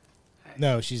never.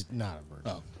 No, she's not a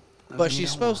virgin. Oh. But she's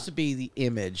supposed to be the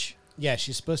image. Yeah,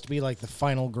 she's supposed to be like the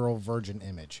final girl virgin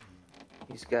image.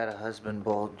 He's got a husband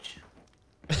bulge.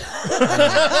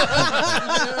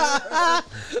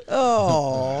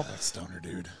 Oh. That stoner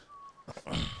dude.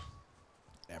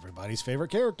 Everybody's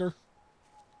favorite character.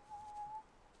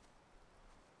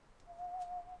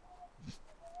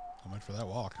 How much for that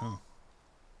walk, huh?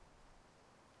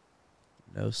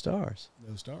 No stars.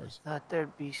 No stars. Thought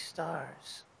there'd be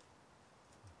stars.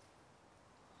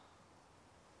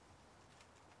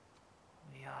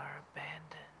 We are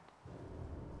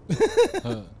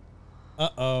abandoned.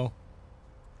 Uh-oh.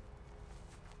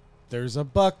 There's a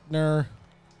Buckner.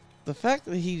 The fact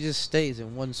that he just stays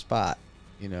in one spot,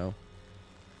 you know.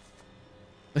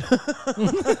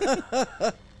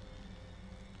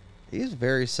 He's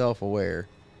very self-aware.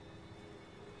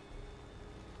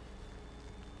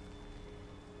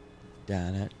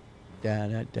 Down it.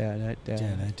 Down it, down it, down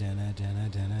it.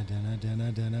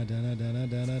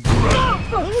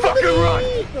 Fucking run!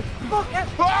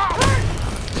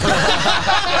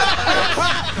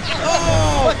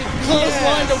 Oh!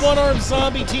 Clothesline to one-armed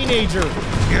zombie teenager.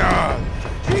 God.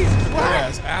 Jesus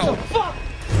Yes, ow. fuck?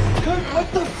 Kurt,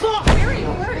 what the fuck? Where are you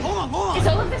hurt? Hold on. Is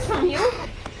all of this from you?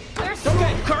 Where's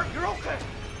Okay, Kurt, you're okay.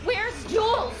 Where's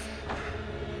Jules?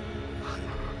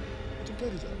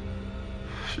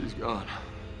 She's gone.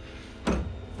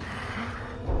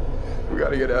 We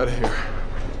gotta get out of here.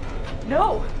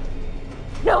 No.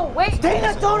 No, wait.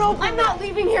 Dana, don't open I'm not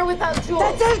leaving here without Jules.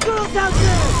 That dead girl's out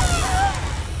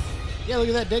there! Yeah, look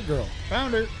at that dead girl.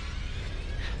 Found her.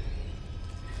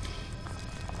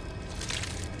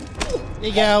 There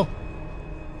you go.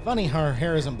 Funny her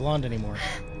hair isn't blonde anymore.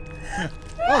 Oh,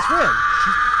 it's red.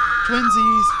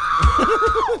 Twinsies.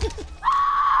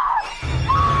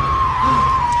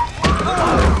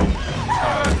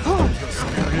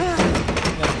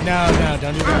 No,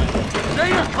 don't do that.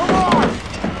 Dana, come on!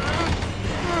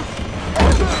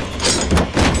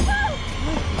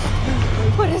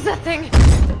 What is that thing?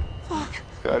 Fuck.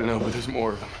 I don't know, but there's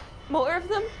more of them. More of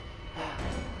them?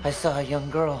 I saw a young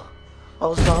girl,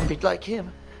 all zombied like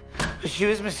him, but she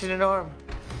was missing an arm.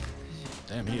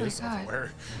 Damn, he Oh is my God.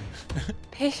 self-aware.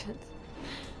 Patience.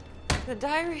 The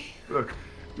diary. Look,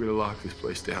 we gotta lock this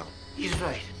place down. He's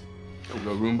right. We'll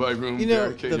go room by room, You know,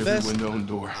 barricade the every best- window and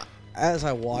door. As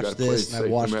I We watched gotta play this, it and I safe,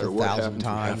 no watched matter it what 1,000 happens, we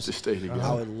have times, to stay together.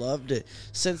 I would loved it.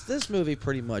 Since this movie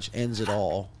pretty much ends it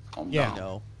all Yeah. You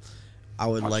know, I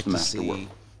would Watch like the to masterwork. see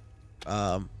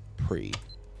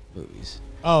pre-movies.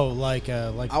 Oh, like I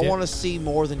want to see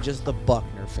more than just the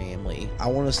Buckner family. I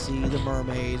want to see the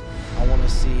mermaid. I want to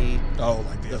see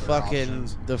like the fucking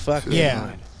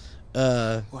Yeah.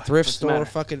 thrift What's the store matter?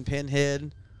 fucking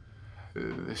Pinhead.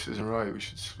 This isn't right. We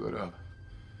should split up.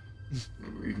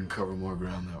 We can cover more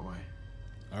ground that way.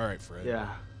 All right, Fred. Yeah.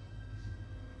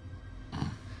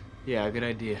 Yeah, good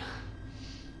idea.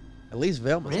 At least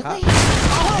Velma's hot.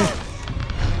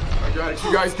 I got it.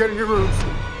 You guys get in your rooms.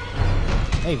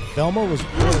 Hey, Velma was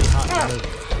really hot in the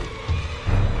movie.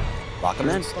 Lock him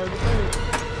in.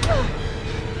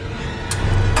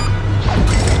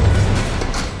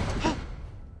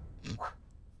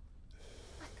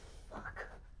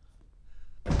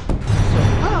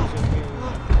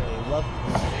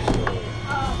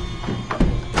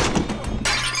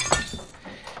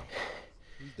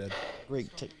 He's dead.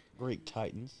 Greek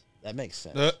Titans. That makes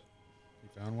sense. You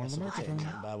found one of the Mesopotamian,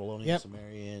 microphones. Babylonian, Yep.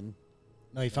 Sumerian.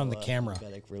 No, he found the camera.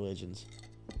 Vedic religions.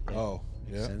 Oh,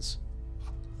 Makes yeah. sense.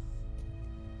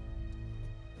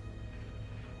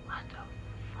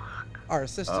 Our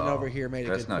assistant over here made a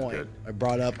that's good not point. good. I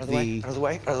brought up Out of the way, out of the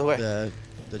way, out of the way. the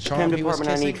Chem charm he was department,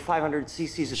 I kissing. need 500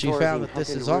 cc's of She Thorazine found that pumped this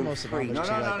into is room almost an 3. homage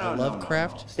to like a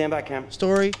Lovecraft Stand by, Cam.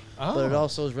 story, Oh. but it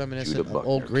also is reminiscent Judah of Buckner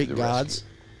old to Greek the gods, rescue.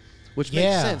 which Yeah.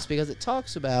 makes sense because it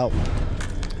talks about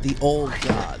the old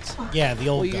gods. Yeah, the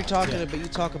old Well, you're gods, talking yeah. about you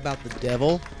talk about the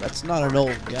devil. That's not an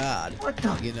old god.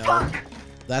 You know,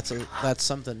 that's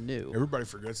something new. Everybody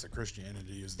forgets that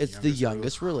Christianity is It's the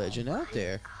youngest religion out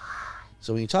there.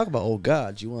 So when you talk about old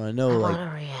gods, you want to know like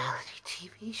reality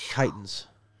TV show. Titans,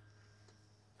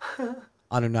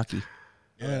 Anunnaki.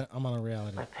 Yeah, I'm on a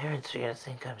reality. My parents are gonna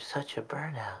think I'm such a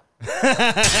burnout.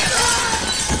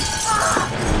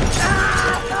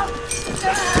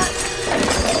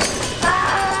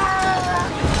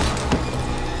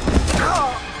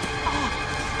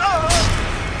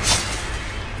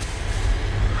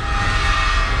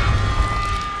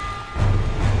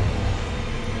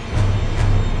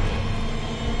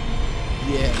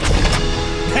 Yeah,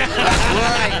 that's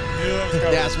right.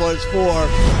 That's what it's for.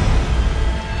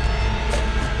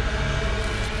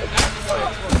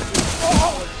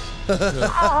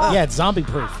 Yeah, it's zombie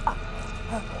proof. That's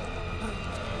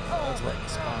right in the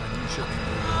spine. You shouldn't.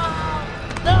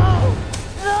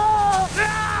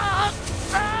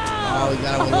 Oh, he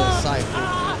got him with a little sight.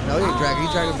 No, he dragged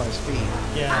him by his feet.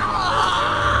 Yeah.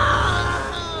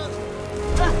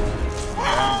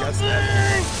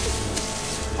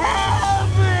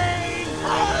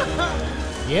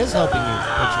 He is helping you,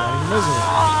 but you're in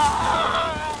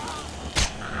misery.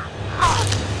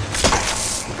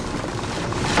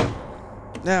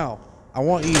 Now, I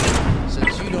want you,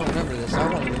 since you don't remember this,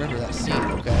 I want you to remember that scene,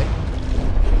 okay?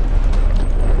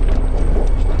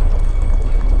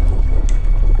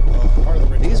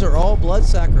 These are all blood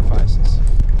sacrifices.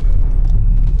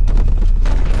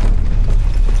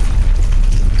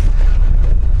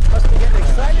 Must be getting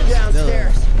excited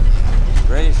downstairs.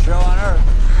 Greatest show on earth.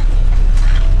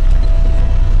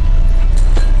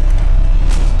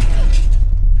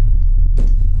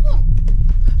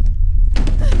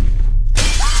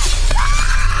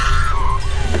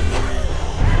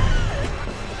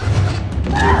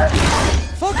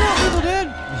 Fuck off, Evil Dead!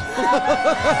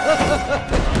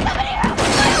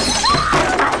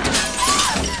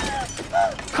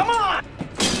 Come on!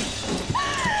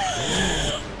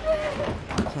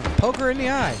 Poke her in the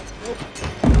eye.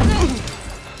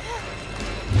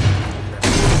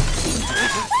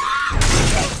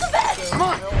 Come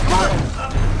on! Come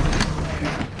on!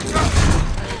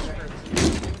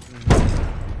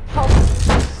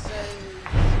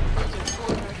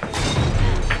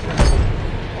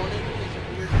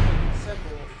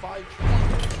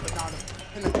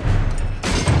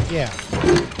 Yeah.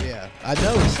 Yeah, I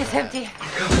noticed. It's empty.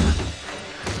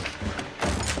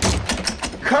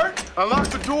 Kurt, unlock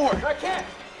the door. I can't.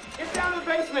 Get down to the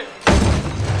basement.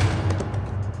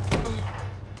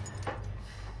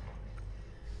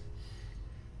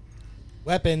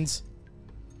 Weapons.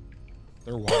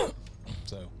 They're white,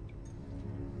 so.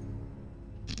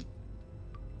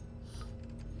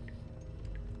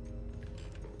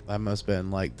 That must have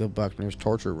been like the Buckner's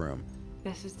torture room.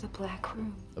 This is the black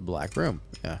room. The black room,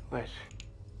 yeah. Wait.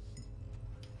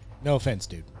 No offense,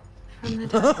 dude. From the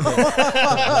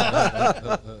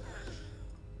top.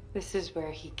 This is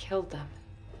where he killed them.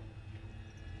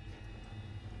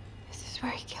 This is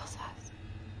where he kills us.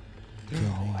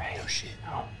 No way. No shit.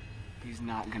 No. He's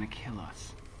not gonna kill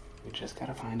us. We just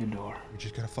gotta find a door. We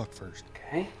just gotta fuck first.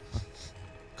 Okay?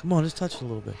 Come on, just touch it a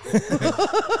little bit.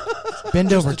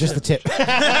 Bend over, just the tip. Get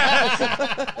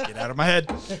out of my head.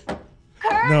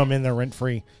 No, I'm in there rent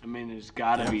free. I mean, there's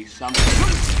gotta be something.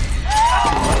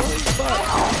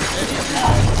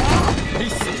 He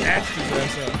snatched his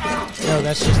ass up. No,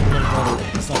 that's just the little brother.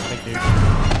 It's not the big dude.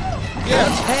 Yeah,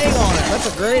 let's hang on it. That's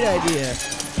a great idea.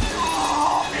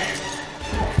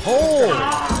 Pull.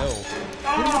 No.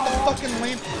 Hit him with the fucking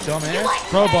lamp, you dumbass.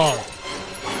 Crowbar.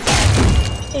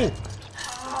 Oh.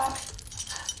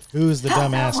 Who's the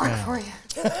dumbass now?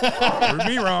 Prove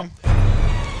me wrong.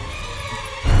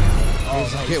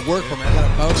 Oh, it worked for me. I got a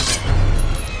bonus.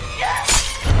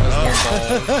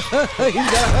 He's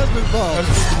got a husband ball.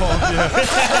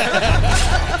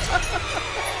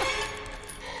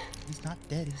 He's not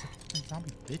dead. He's a fucking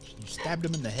zombie bitch. You stabbed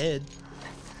him in the head.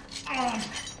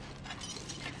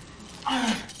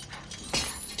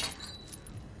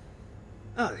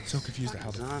 Oh, So confused at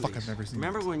how the fuck I've never seen.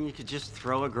 Remember when you could just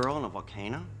throw a girl in a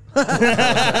volcano?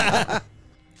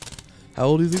 How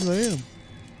old do you think I am?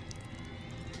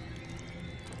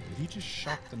 Did he just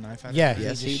shock the knife out Yeah, of him?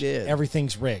 Yes, he did.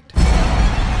 Everything's rigged.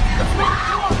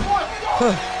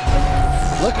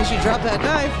 Lucky she dropped that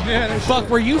knife. Yeah, fuck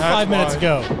were you 5 minutes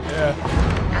ago?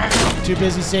 Yeah. Too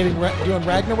busy doing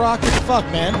Ragnarok? What the fuck,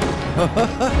 man?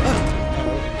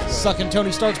 Sucking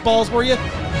Tony Stark's balls, were you?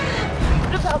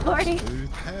 What about Marty?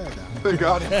 They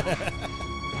got him.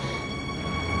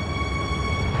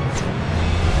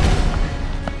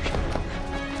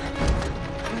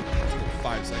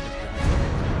 5 seconds.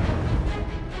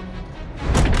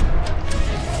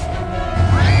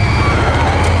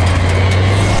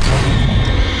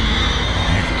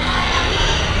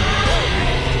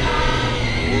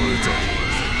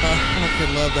 I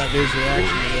could love that dude's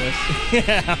reaction to this.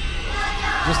 Yeah.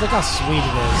 Just look how sweet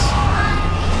it is.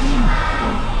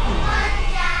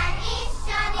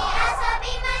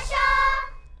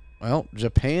 Well,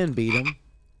 Japan beat him.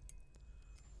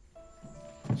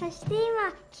 そして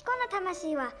今、キコの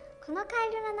魂はこのカエ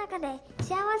ルの中で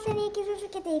幸せに生き続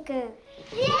けていく。イエーイ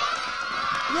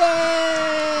Yay!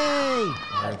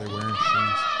 Why are they wearing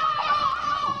shoes?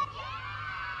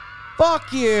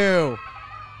 Fuck you!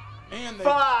 Man, they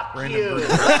Fuck Random you! group.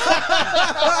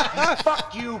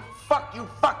 Fuck you! Fuck you!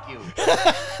 Fuck you!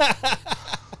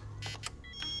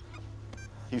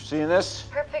 You seeing this?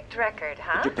 Perfect record,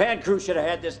 huh? Japan crew should have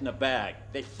had this in the bag.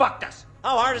 They fucked us.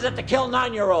 How hard is it to kill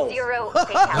 9-year-olds? 0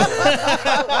 fatalities.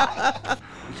 I'm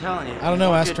telling you. I don't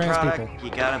know, want ask good trans product, people.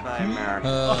 You gotta buy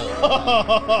American.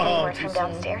 Any more time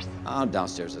downstairs? Oh,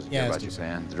 downstairs doesn't Yeah, care let's about do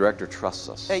Japan. The director trusts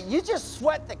us. Hey, you just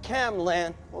sweat the chem,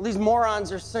 Lan. Well, these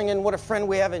morons are singing "What a Friend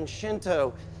We Have in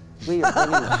Shinto." We are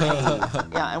bringing the pain.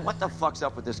 Yeah, and what the fuck's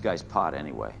up with this guy's pot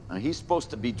anyway? He's supposed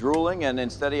to be drooling, and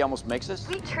instead he almost makes us?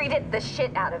 We treated the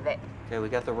shit out of it. Okay, we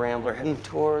got the Rambler heading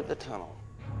toward the tunnel.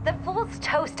 The fool's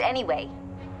toast anyway.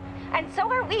 And so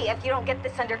are we if you don't get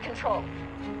this under control.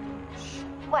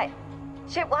 What?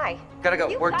 Shit, why? Gotta go.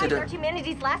 You Work to guys do. are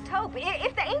humanity's last hope.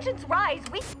 If the ancients rise,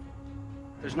 we...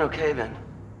 There's no cave in.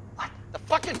 What? The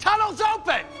fucking tunnel's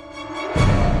open!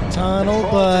 Tunnel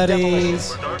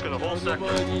buddies.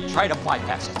 Try to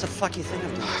bypass it. What the fuck you think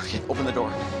I'm doing? Okay, open the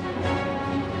door.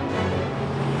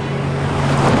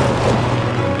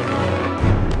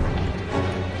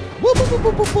 What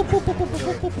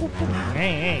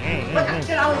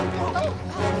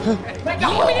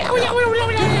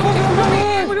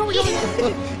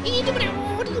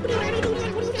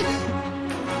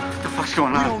the fuck's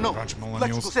going on? We don't know. Bunch of millennials.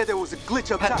 Electrical said there was a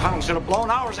glitch up That top. tunnel should have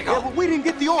blown hours ago. Yeah, but we didn't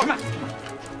get the order.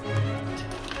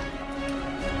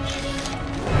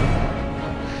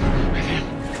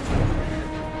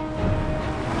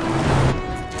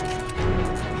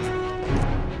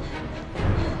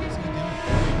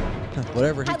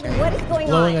 Whatever he Hadley, can. what is going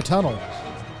Blowing on? a tunnel.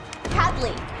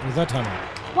 Hadley, Where's that tunnel?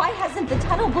 why hasn't the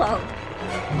tunnel blown?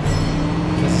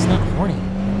 Because it's not horny.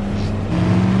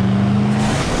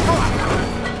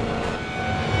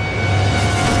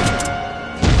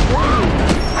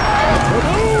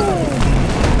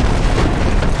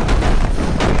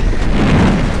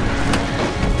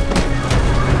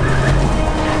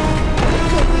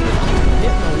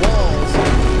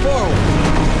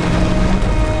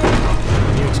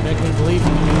 You expect me to believe you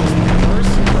can do this in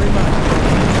reverse? Pretty much.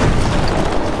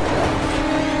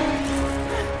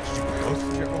 Both of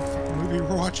you fucking movie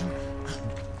we're watching.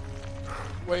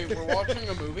 Wait, we're watching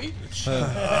a movie?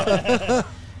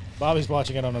 Bobby's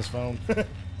watching it on his phone.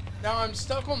 Now I'm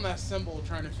stuck on that symbol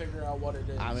trying to figure out what it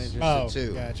is. I'm interested Oh,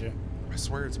 too. gotcha. I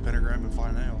swear it's a pentagram and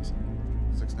 5 nails.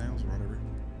 6 nails or whatever.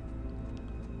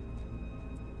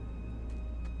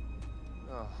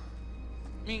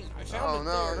 I mean, I found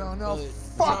it there. no. but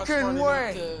it's not Fucking smart enough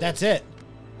way. to- That's it.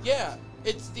 Yeah,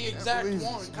 it's the exact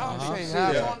one copy. It's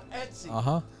on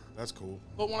Etsy. That's cool.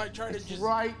 But when I try to just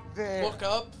right there. look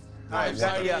up Nice.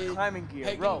 five-sided Climbing gear.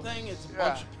 pegging Bro. thing, it's a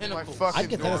bunch of pinnacles. I'd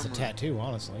get that as a tattoo,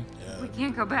 honestly. We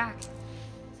can't go back.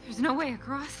 There's no way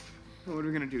across. What are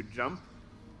we gonna do? Jump?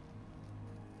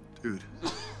 Dude.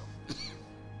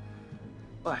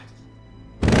 What?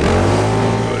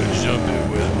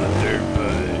 Jumping with my dirt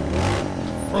bike.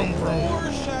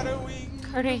 Foreshadowing.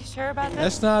 Kurt, are you sure about this?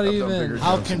 That's not even.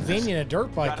 How convenient a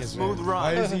dirt bike is. Smooth man. run.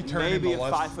 Why is he turning Maybe the a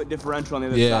left? 5-foot differential on the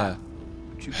other Yeah. side.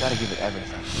 But you gotta give it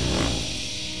everything.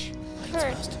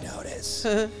 Kurt.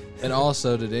 And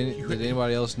also, did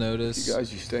anybody else notice You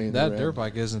guys, you stay in that the dirt ramp.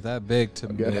 bike isn't that big to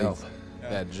Get make help.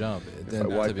 that jump? It If I didn't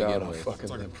to wipe out, begin I'll with. fucking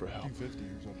It's like limp for help. 250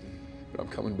 or something. But I'm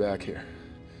coming back here.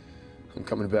 I'm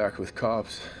coming back with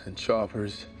cops and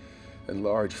choppers and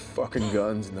large fucking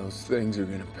guns, and those things are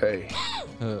gonna pay.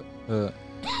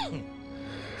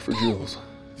 For Jules.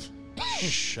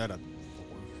 Shut up.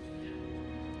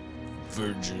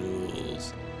 For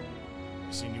Jules.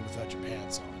 I've seen you without your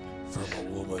pants on. From a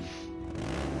woman.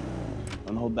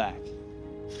 Don't hold back.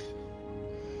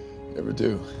 Never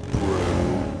do.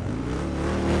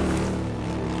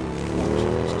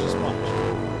 Just watch.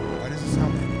 Why does it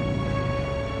sound?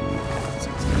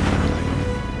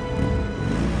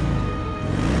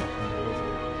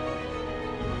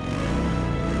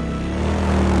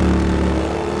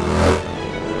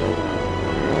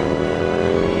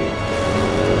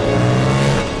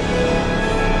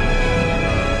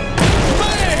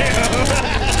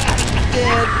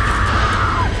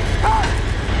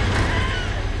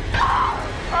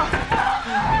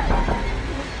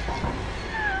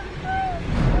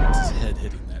 His head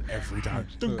hitting that every time.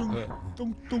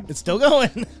 It's still going.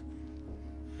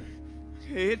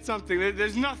 He hit something.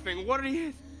 There's nothing. What did he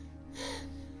hit?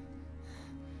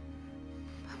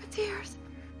 Puppeteers.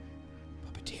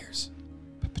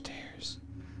 Puppeteers.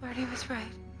 Marty was right.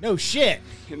 No shit.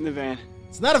 In the van.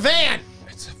 It's not a van.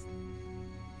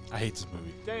 I hate this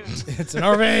movie. Dana. It's an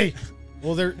RV.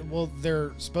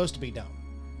 They're supposed to be dumb.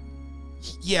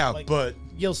 Yeah, Like, but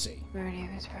You'll see. Marty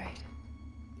was right.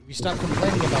 If you stop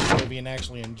complaining about the movie and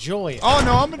actually enjoy it. Oh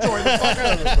no, I'm enjoying the fuck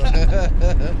out of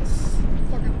this. It's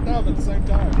fucking dumb at the same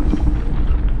time.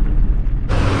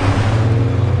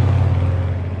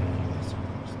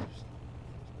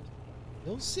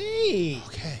 You'll see.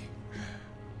 Okay.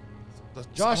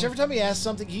 Josh, every time he asks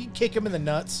something, you can kick him in the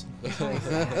nuts. So far,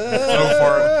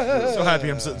 so happy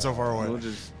I'm sitting so far away. We'll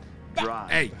just drive.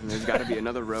 Hey. And there's got to be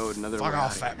another road, another Fuck way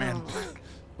off, out fat of here. man.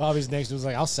 Bobby's next was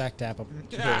like, I'll sack tap him.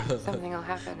 Something will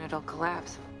happen. It'll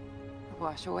collapse.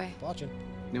 Wash away. Watching.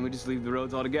 Then we just leave the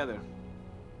roads altogether.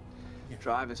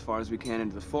 Drive as far as we can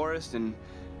into the forest, and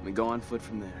we go on foot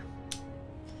from there.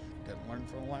 Didn't learn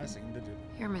from the last scene, did you?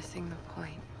 You're missing the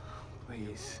point.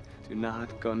 Please, do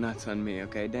not go nuts on me,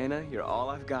 okay, Dana? You're all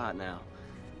I've got now.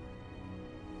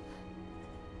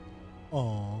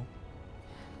 Aww.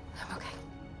 I'm okay.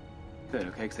 Good,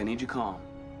 okay? Because I need you calm.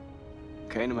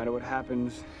 Okay, no matter what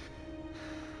happens,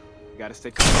 you gotta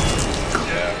stay calm.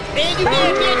 And you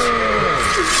did, bitch!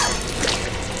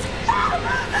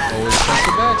 Always check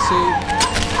the backseat.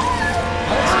 I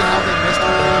don't see how they missed it.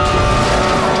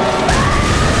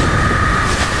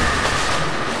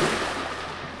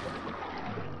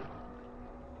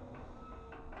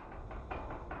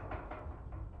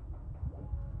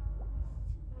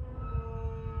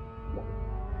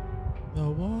 The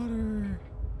water.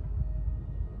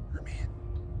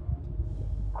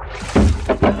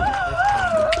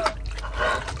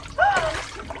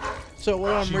 So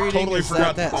what I'm She reading totally is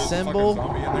forgot that to put a symbol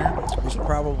fucking zombie in there. was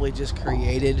probably just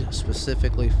created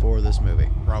specifically for this movie.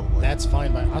 Probably. That's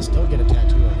fine, but I'll still get a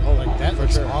tattoo of it. Oh, Like, that for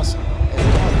looks sure. awesome.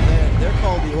 They're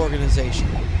called the organization.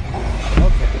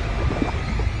 Okay.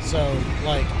 So,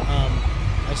 like,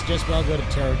 I suggest we all go to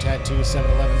Tarot Tattoo,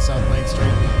 711 South Main Street,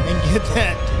 and get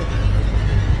that.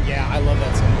 Yeah, I love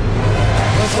that symbol.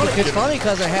 It's funny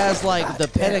because it has like the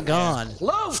Pentagon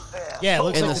Yeah, it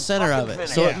looks in like the center of it,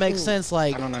 so Yeah. it makes sense.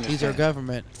 Like I don't these are understand.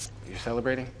 government. You're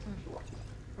celebrating?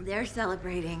 They're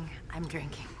celebrating. I'm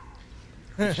drinking.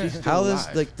 How this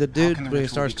like the dude can the when he ritual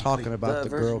starts be talking complete? about the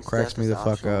girl virgin's cracks death me is the fuck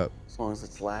optional, up. As long as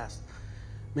it's last.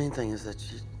 Main thing is that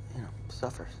she,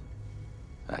 suffers.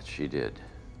 That she did.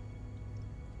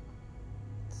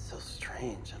 It's so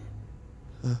strange.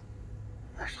 I'm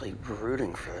actually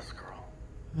rooting for this girl.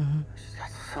 She's got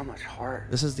so much heart.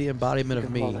 This is the embodiment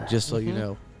of me, just so you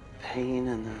know. Pain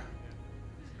and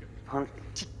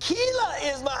tequila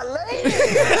is my lady.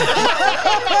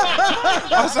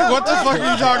 I was like, what the fuck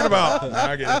are you talking about?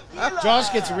 Now I get it. Josh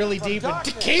gets really deep and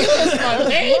tequila's my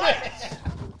favorite.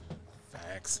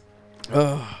 Facts.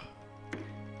 Ugh.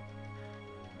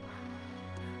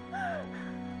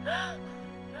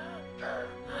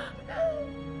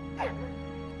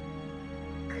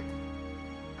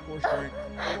 Core strength.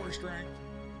 Core strength.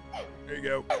 There you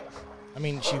go. I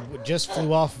mean, she just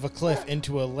flew off of a cliff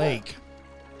into a lake.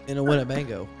 In a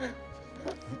Winnebago.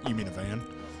 You mean a van?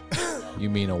 You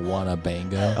mean a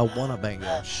Winnebago? A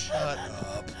Winnebago. Shut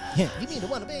up. You mean a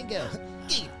Winnebago?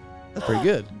 That's pretty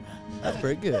good. That's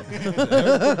pretty good.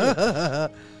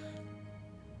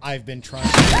 I've been trying to...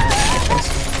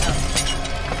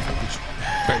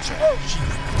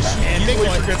 And big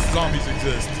one forgets zombies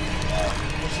exist.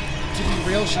 To be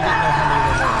real, she didn't know how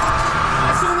many there were.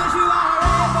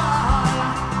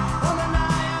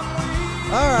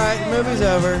 All right, the movie's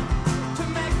over.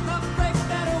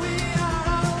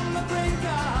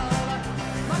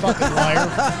 Fucking liar.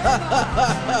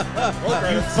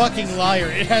 You fucking liar.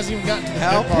 It hasn't even gotten to the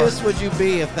How good part. pissed would you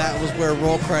be if that was where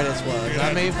roll credits was?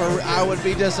 I mean, I would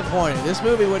be disappointed. This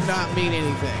movie would not mean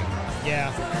anything.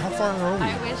 Yeah. How far are we?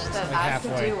 I wish that Like I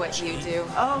halfway. could do what you do.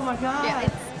 Oh my God. Yeah,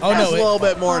 it's Oh, That's no. a little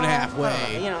bit more than halfway.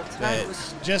 Tonight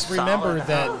was Just remember solid.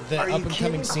 that the Are you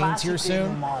up-and-coming kidding? scenes here Classic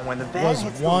soon Mall, when the van was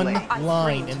hits the one lake, I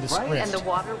line screamed, in the right? script. And the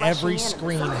water Every rushing in,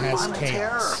 screen it's has on terror.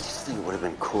 chaos. I just think it would have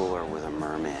been cooler with a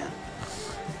merman.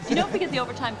 Do you know if we get the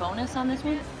overtime bonus on this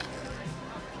one?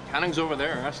 Canning's over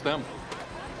there. Ask them.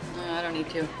 No, I don't need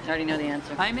to. I already know the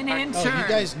answer. I'm an intern. Oh, you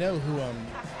guys know who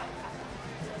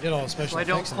did all the special I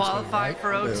don't effects in this movie, qualify right?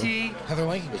 for OT. Heather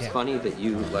Langenkamp. It's funny that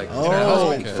you like.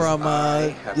 Oh, from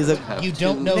is it You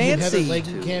don't know Nancy. who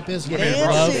Heather Langenkamp is? You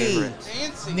Nancy.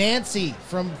 love Nancy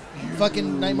from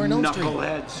fucking Nightmare on Elm Street.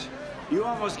 Knuckleheads. You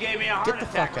almost gave me a heart Get the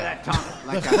attack fuck with out. that tongue.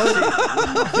 Like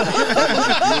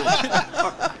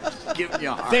Give me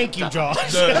a heart Thank you, attack.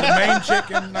 Josh. The main chick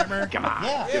in Nightmare? Come on.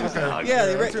 Yeah. Give us a hug. Yeah,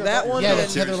 that one. Yeah, and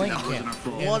that's Heather Langenkamp.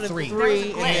 And 1 and 3.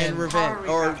 3 and Revenge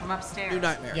or From upstairs. New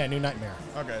Nightmare. Yeah, New Nightmare.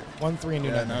 Okay. 1, 3, and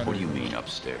New Nightmare. What do you mean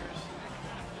upstairs?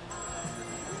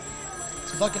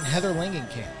 It's fucking Heather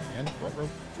Langenkamp, man.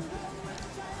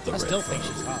 I still think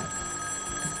she's hot.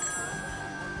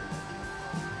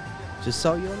 Just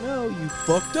so you know, you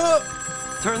fucked up.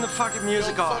 Turn the fucking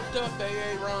music off. Fucked up,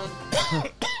 AA run.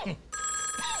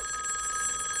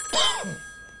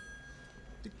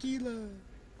 Tequila.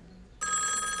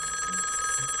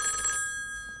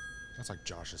 That's like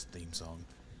Josh's theme song.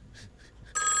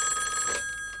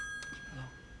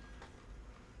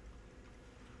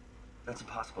 That's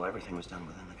impossible. Everything was done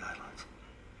within the guidelines.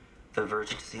 The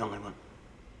Virgin is the only one.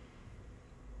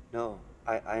 No,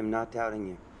 I am not doubting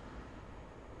you.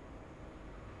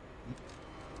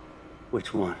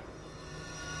 Which one?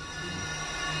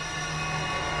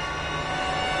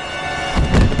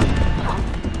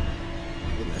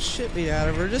 Getting the shit beat out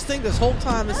of her. Just think this whole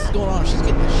time this is going on, she's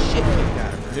getting the shit beat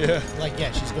out of her. Yeah. Like,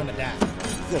 yeah, she's gonna die.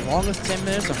 The longest 10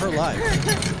 minutes of her life.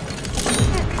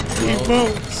 Well,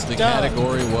 the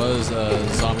category was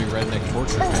zombie redneck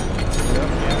torture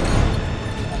family.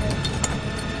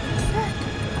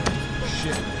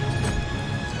 Shit.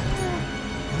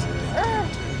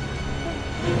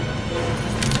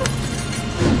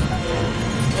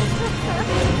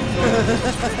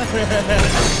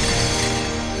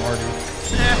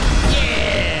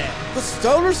 Yeah! The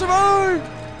stoner survived!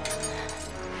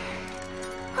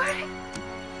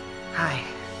 Hi.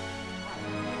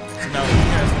 No, he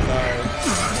has to die.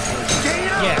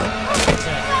 Yeah.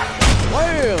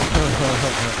 Wham!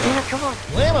 Come on.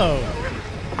 Lamo!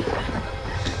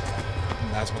 And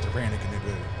that's what they're panicking to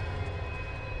do.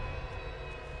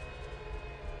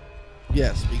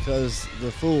 Yes, because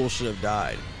the fool should have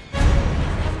died.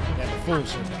 Yeah, the fool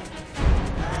should die.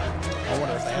 I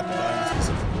wonder if they have to die in a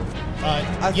specific order.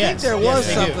 I think there was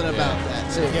something about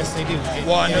that too. Yes, they do.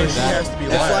 Well, I know she has to be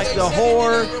It's last. like the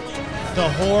whore. The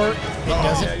whore, the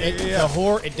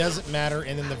whore, it doesn't matter,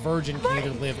 and then the virgin can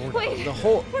either live or die. The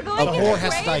whore. The whore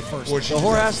has to die first. The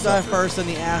whore has to die first, then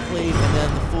the athlete, and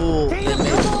then the fool. Then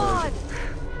maybe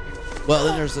well,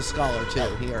 then there's the scholar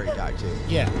too. He already died too.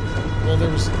 Yeah. Well,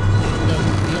 there was the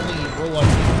only rule I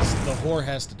think is the whore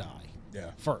has to die.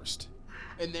 Yeah. First.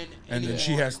 And then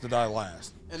She has to die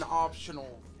last. an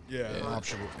optional. Yeah,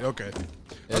 optional. Okay.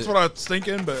 That's what I was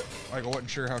thinking, but like I wasn't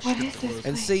sure how strict it was.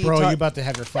 And see, Bro, you about to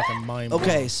have your fucking mind blown.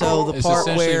 Okay, so the It's part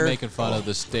essentially where making fun of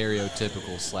the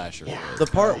stereotypical slasher. the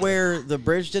part where the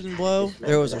bridge didn't blow,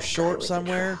 there was a short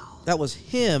somewhere. That was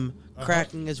him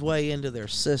cracking his way into their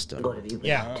system.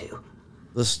 Yeah.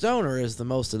 The stoner is the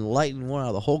most enlightened one out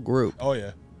of the whole group. Oh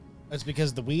yeah. That's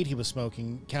because the weed he was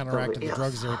smoking counteracted the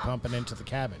drugs they were pumping into the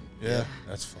cabin. Yeah,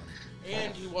 that's funny.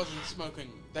 And he wasn't smoking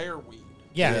their weed.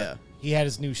 Yeah. He had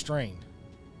his new strain.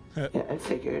 Yeah, I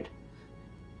figured.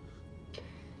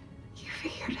 You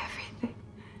figured everything.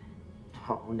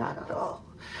 Oh, not at all.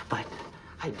 But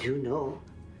I do know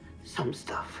some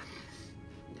stuff.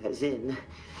 As in,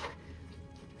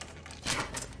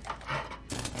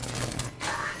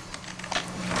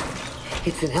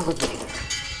 It's an elevator.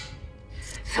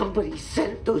 Somebody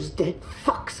sent those dead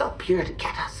fucks up here to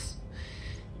get us.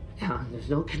 Now, there's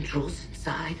no controls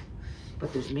inside,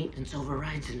 but there's maintenance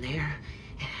overrides in there,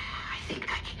 and I think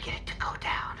I can get it to go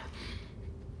down.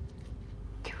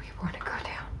 Do we want to go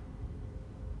down?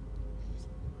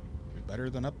 Better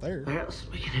than up there. Where else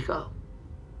are we gonna go?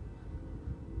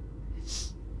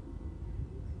 So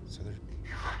there's...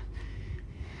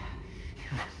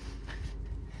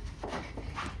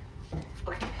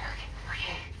 Okay.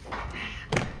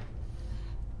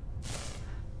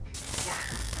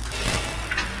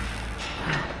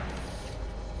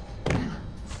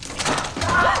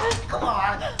 Come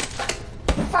on!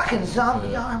 Fucking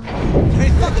zombie arm!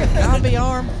 Fucking zombie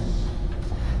arm.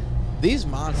 These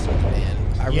monsters, man.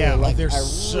 I really like. they're I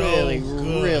so really,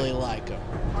 good. really like them.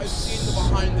 I've seen the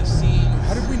behind the scenes.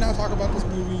 How did we not talk about this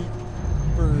movie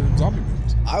for zombie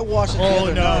movies? I watched it the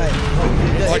other night.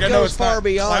 Like, It I know goes it's far not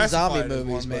beyond zombie classified as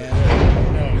movies, one,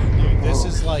 man. No, dude, this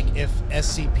is like if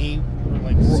SCP or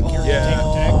like Security Yeah.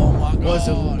 Tech Oh my was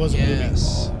a God, was a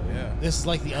yes. movie. Yeah. This is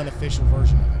like the unofficial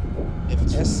version of it. If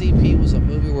SCP was a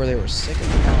movie where they were sick of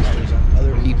monsters on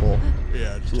other people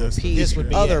Yeah, to just appease This would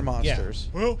be other it, yeah. monsters.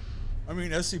 well, I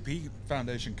mean, SCP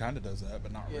Foundation kind of does that,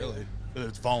 but not really.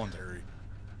 It's voluntary.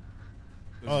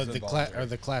 This Oh, is the involuntary. or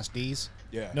the Class Ds.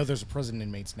 Yeah. No, there's a prison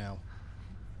inmates now.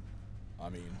 I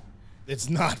mean, It's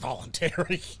not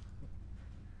voluntary.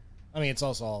 I mean, it's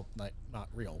also all like not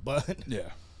real, but yeah.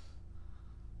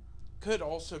 Could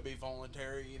also be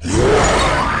voluntary.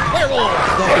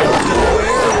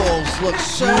 Werewolves look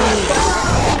so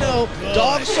fucking,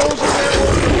 dog soldier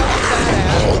werewolves are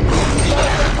fucking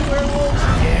badass. Werewolves,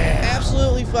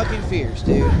 absolutely fucking fierce,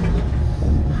 dude.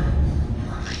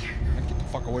 Get the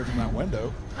fuck away from that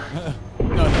window.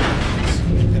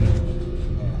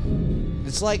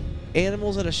 It's like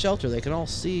animals at a shelter. They can all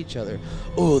see each other.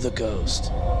 Oh, the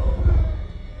ghost.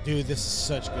 dude, this is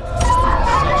such good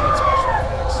special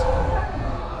effects.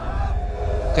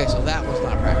 Okay, so that was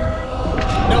not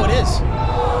practical. No, it is.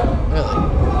 Really?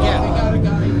 Yeah.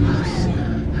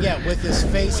 Yeah, with his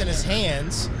face and his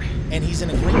hands, and he's in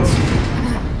a green suit.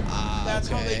 That's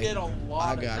how they did a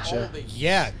lot I gotcha. of these.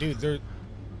 Yeah, dude, they're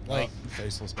like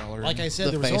faceless ballerina. Like I said,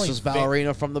 The there was faceless only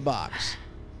ballerina from the box.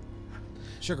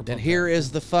 Sugar And Plum here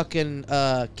is the fucking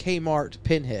Kmart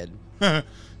pinhead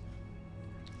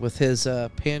with his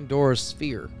Pandora's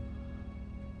sphere.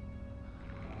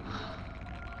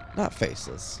 Not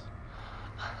faceless.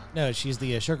 No, she's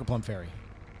the Sugar Plum Fairy.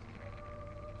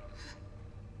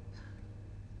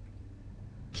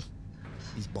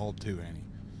 He's bald too, ain't he?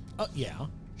 Oh, yeah.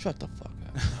 Shut the fuck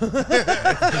up.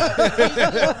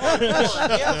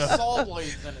 He has saw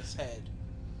blades in his head.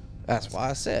 That's why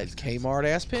I said Kmart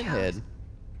ass pinhead.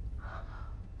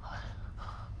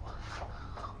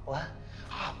 What?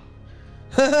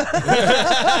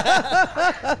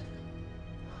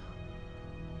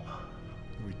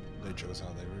 They chose how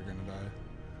they were gonna die.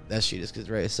 That she just gets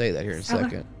ready to say that here in a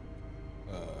second.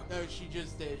 No, she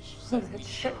just did. She said we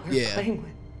shit chose. we're Yeah. playing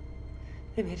with.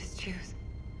 They made us choose.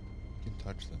 You can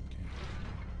touch them, can't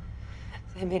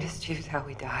you? They made us choose how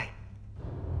we die.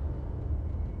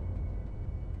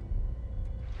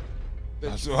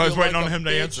 That's what I was waiting on him to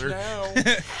answer.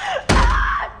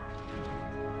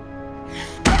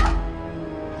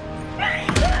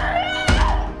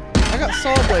 I got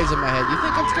saw blades in my head. You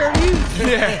think I'm scared of you?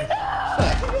 Yeah.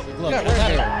 Look,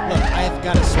 I've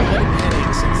got a splitting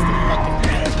headache since the fucking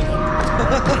 1800s.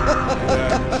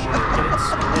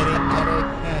 Splitting headache.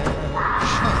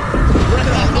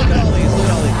 Look at all these. Look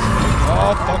at all these.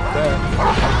 Oh, fuck that.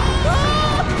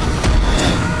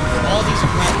 All these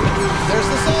are practical. There's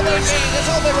the saw blade man. That's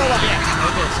all they roll up.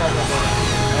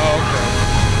 Oh,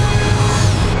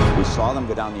 okay. We saw them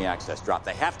go down the access drop.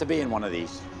 They have to be in one of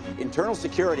these. Internal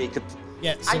security could...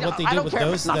 Yeah, so what they did with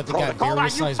those is that they got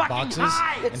various sized boxes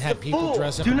and had people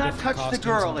dress up Do in not different touch the costumes.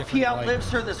 girl. and If he different, outlives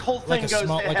her, this whole thing like goes a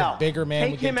small, to like hell. a bigger man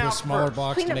Take would get him into a out smaller first.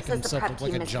 box to Cleanup make says the himself prep look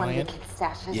like team a is one of the giant. kids'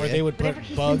 stashes. Or they would Whatever put keeps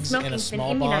him bugs smoking in a has been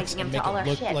small box immunizing and him make to all it our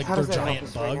look shit. like How they're does that help giant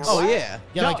us right bugs. now? Oh, yeah.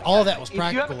 Yeah, like all that was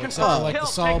practical except for like the Kill,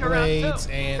 saw take her out, blades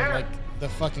too. and There. like the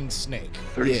fucking snake.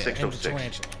 3606. And the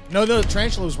tarantula. No, the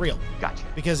tarantula was real. Gotcha.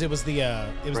 Because it was the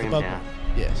Bring him bug down.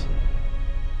 one. Yes.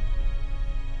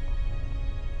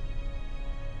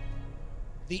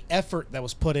 The effort that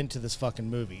was put into this fucking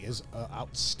movie is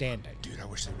outstanding. Dude, I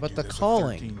wish they would But do the this with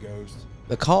calling. 13 Ghosts.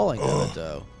 The calling of it,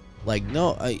 though. Like,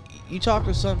 no, you talk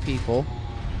to some people,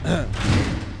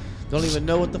 don't even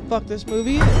know what the fuck this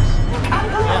movie is. Out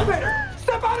of the elevator!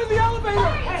 Step out of the elevator!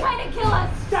 They're trying to kill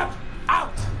us! Step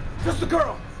out! Just the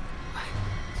girl!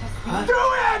 Do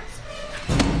it!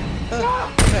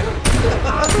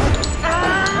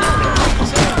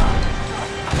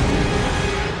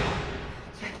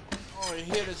 Oh, he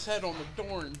hit his head on the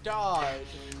door and died.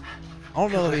 I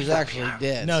don't know if he's actually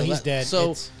dead. No, he's dead.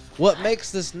 So It's- what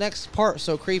makes this next part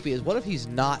so creepy is what if he's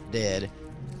not dead,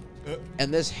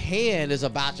 and this hand is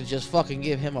about to just fucking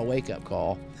give him a wake-up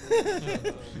call?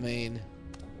 I mean,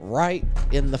 right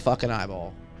in the fucking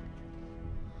eyeball.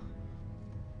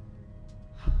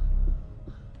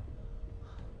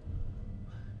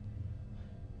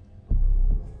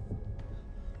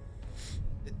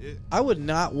 I would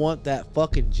not want that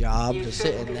fucking job to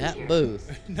sit in that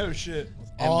booth No shit.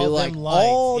 and All be them like, lights,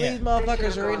 all yeah. these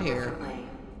motherfuckers are in here.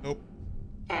 Nope.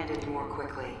 Ended more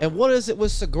quickly. And what is it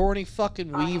with Sigourney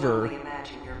fucking I can Weaver only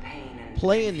imagine your pain and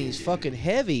playing these fucking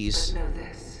heavies? But know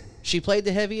this. She played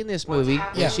the heavy in this movie,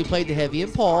 Yeah. and she played the heavy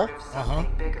in Paul. Uh-huh.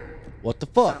 What the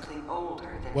fuck?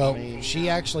 Well, she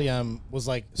actually was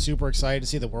like super excited to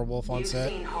see the werewolf on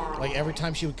set. Like every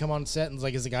time she would come on set and was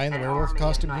like, "Is the guy in the werewolf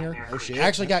costume here?" Oh shit!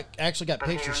 Actually got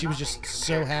pictures. She was just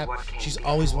so happy. She's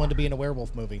always wanted to be in a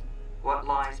werewolf movie. What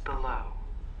lies below?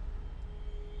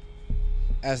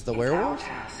 As the werewolf?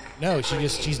 No,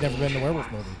 she's never been in a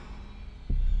werewolf movie.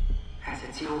 As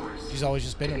it's yours. She's always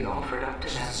just been to in be one. offered up to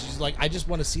them. She's like, I just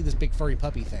want to see this big furry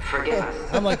puppy thing. Forgive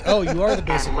us. I'm like, oh, you are the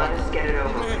basic And let one. us get it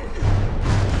over with.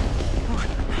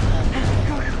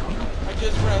 I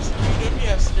just rescued him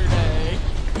yesterday.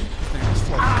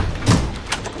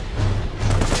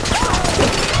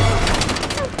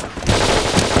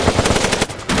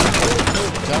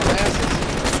 Dumbasses.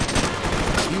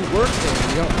 You work there,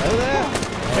 you don't know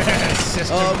that?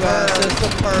 System Oh god, Purge.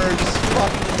 System Purge is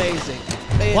fucking amazing.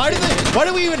 Pay attention. Why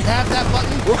do we even have that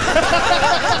button?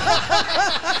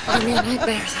 Army of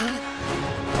Nightmares, huh?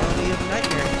 Army of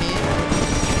Nightmares, kid.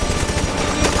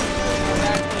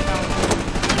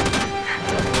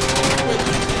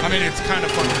 I mean, it's kind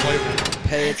of fucking playable.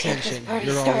 Pay attention. party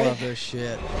You're gonna started. love this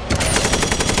shit.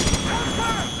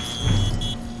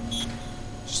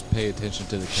 Just pay attention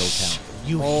to the kill count.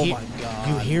 You Oh hear, my God.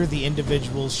 You hear the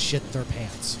individuals shit their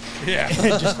pants. Yeah.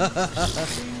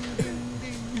 Just-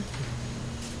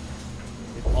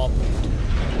 They've all pooped.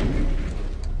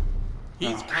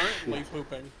 He's currently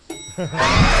pooping.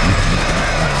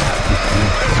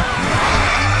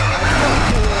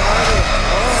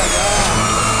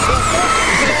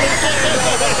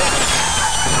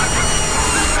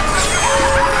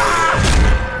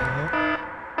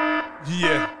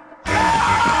 Yeah.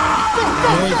 The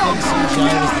only thing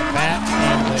CGI was the bat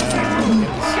and the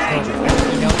scorpion.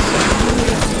 Everything else.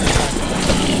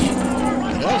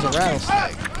 That was a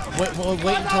rattlesnake.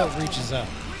 Wait until it reaches up.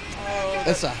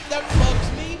 It's a That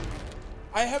bugs me.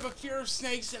 I have a fear of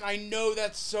snakes, and I know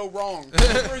that's so wrong.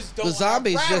 Zebras don't the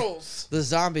zombies have rattles. the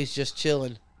zombies just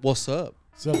chilling. What's up?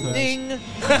 Sometimes. Ding.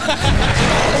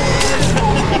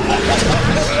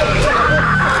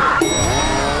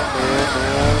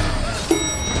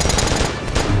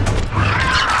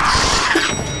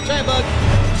 Giant bug.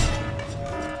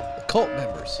 Cult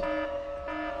members.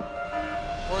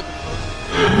 Or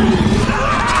the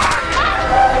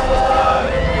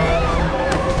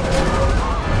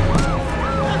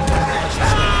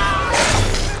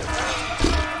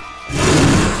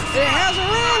It has a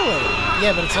rattler.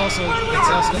 Yeah, but it's also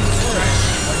got the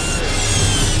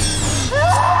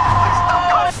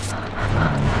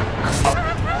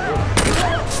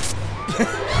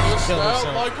Pushed Kill out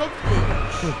herself. like a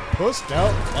bitch. Pushed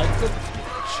out like a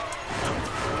bitch.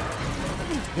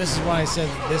 This is why I said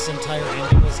that this entire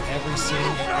ending was every scene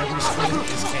and every screen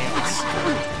is chaos.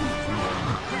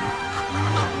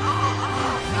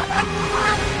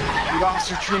 The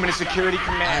Officer Truman is Security I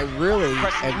Command. really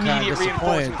Press am kind of immediate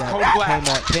disappointed reinforcements. that Code black.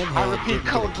 Kmart I Pinhead repeat, didn't get a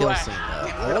code kill black. scene though. I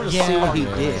want to see Yeah. what he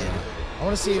did. I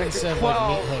want to see if it said like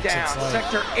 12 meat hooks. down, It's like,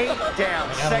 Sector 8 down,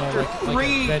 like, I don't know, Sector like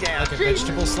 3 down. like a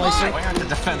vegetable slicer. We're on the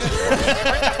defensive.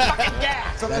 Fucking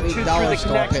gas. Something That'd be chewed dollar through the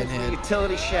store connection to the Pinhead.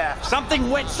 utility shaft. Something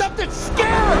went, something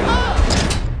scary.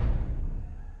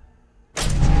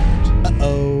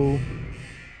 Uh-oh.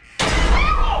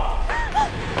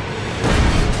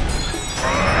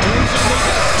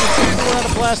 Out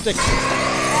of plastic.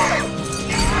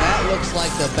 That looks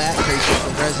like the bat creature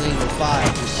from Resident Evil 5.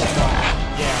 Just small.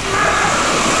 Yeah.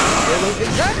 It looks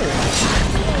exactly like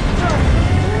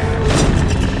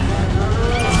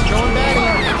Going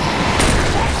batty. it.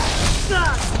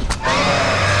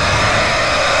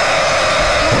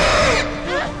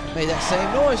 Made that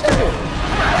same noise too.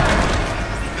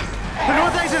 The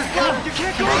north exit is blocked. You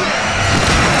can't go there.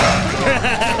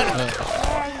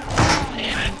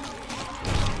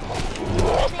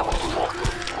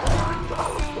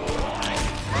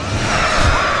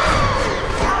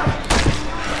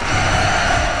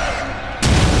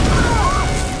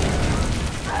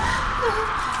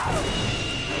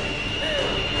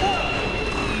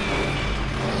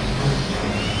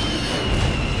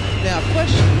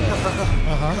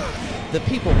 the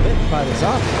people bitten by the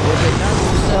zombies, would they not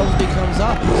themselves become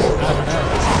zombies? I don't know.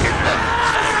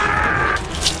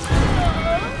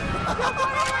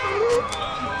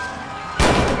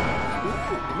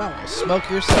 You might want to smoke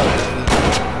yourself.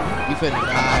 You finna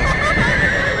die.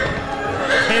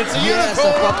 It's a yes,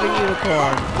 unicorn. A fucking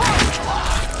unicorn.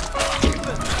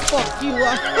 Fuck you.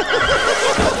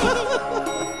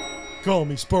 Call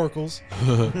me Sparkles.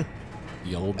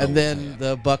 And then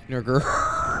the Buckner girl.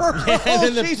 Yeah, and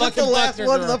then the she's fucking the last Buckner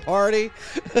one girl. to the party.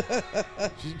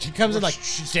 She comes in like,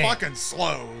 she's damn. fucking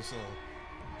slow. So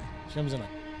She comes in like,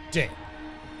 damn.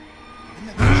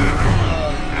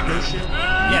 Ghost ship.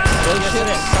 Yes. Those shit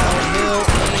at Silent Hill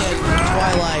and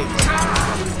Twilight.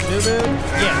 New Moon?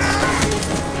 Yes.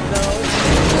 No.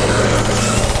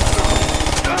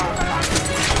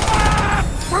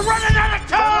 We're running out of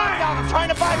time! I'm trying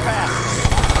to bypass.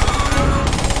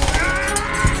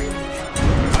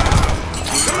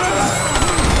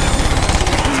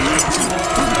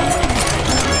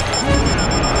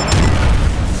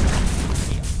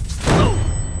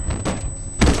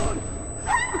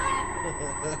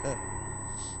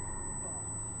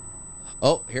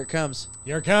 Oh, here it comes.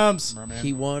 Here it comes. Merman.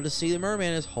 He wanted to see the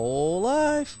merman his whole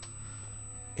life.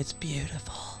 It's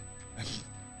beautiful.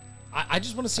 I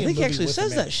just want to see I a think he movie actually with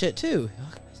says him in that it. shit too.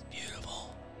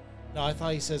 No, I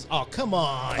thought he says, oh, come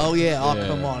on. Oh yeah, oh Yeah.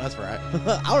 come on, that's right.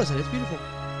 I would have said it's beautiful.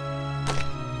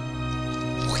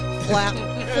 Flap,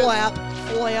 flap,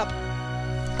 flap.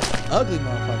 Ugly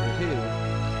motherfucker too.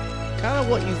 Kind of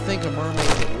what you think a mermaid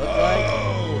would look like.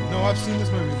 Oh no, I've seen this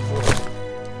movie before.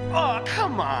 Oh,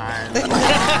 come on. And the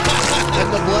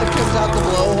blood comes out the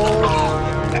blowhole.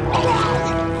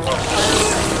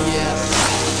 Yes.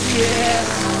 Yes.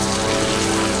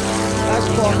 That's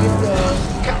fucking dope.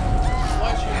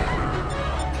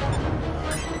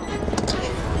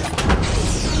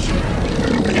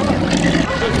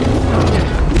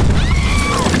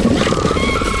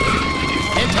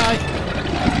 Hentai.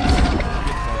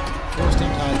 Forced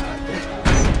hentai.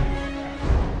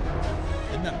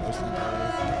 Isn't that most of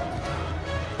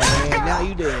And now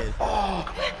you did.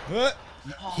 What?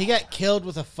 He got killed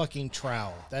with a fucking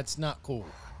trowel. That's not cool.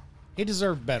 He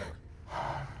deserved better.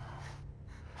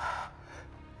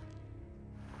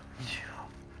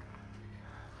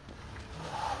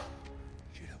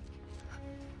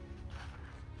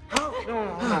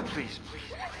 No, please,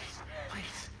 please,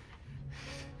 please.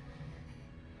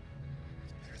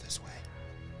 Better this way.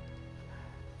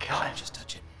 Kill him. Just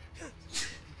touch it.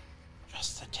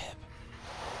 Just the tip.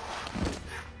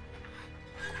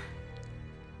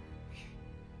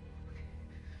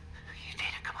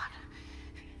 Dana, come on.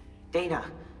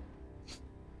 Dana.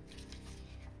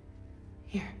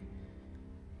 Here.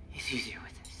 It's easier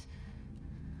with this.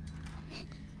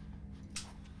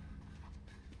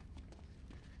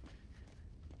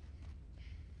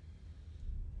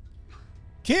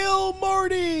 Kill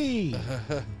Marty!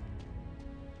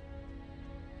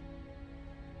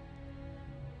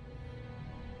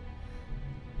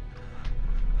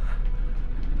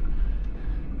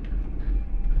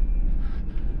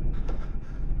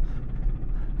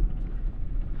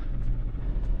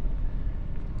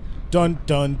 Dun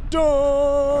dun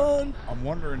dun! I'm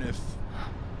wondering if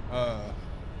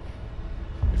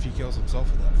he kills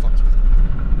himself with that fucks with him.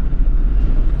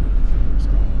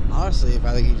 Honestly, if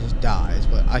I think he just dies,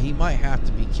 but he might have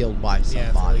to be killed by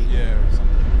somebody. Yeah, or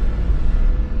something.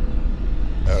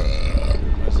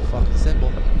 There's a fucking symbol.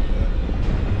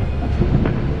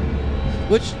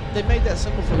 Which, they made that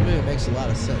symbol for the movie. It makes a lot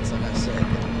of sense, like I said.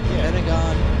 The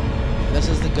Pentagon, and this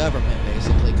is the government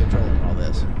basically controlling all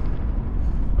this.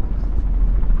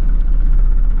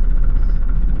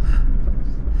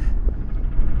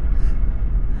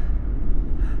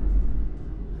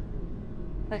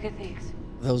 Look at these.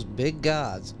 Those big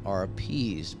gods are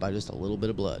appeased by just a little bit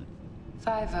of blood.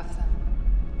 5 of them.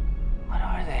 What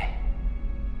are they?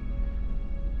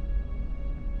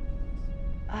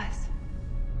 Us.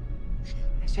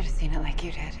 I should have seen it like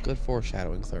you did. Good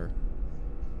foreshadowing, sir.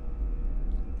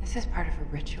 This is part of a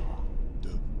ritual.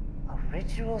 A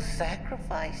ritual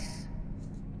sacrifice.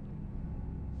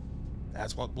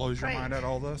 That's what blows your Right. mind at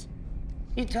all this?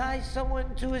 You tie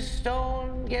someone to a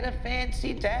stone, get a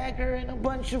fancy dagger, and a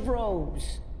bunch of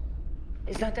robes.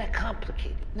 It's not that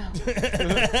complicated. No.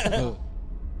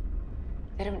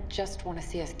 They don't just want to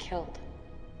see us killed.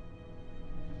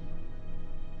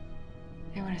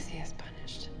 They want to see us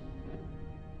punished.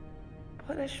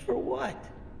 Punished for what?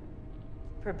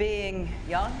 For being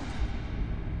young?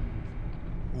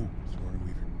 Ooh, Sigourney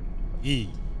Weaver. E.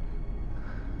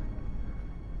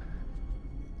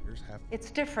 Where's half?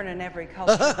 It's different in every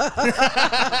culture.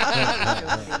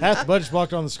 Half the budget's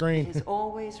blocked on the screen. It has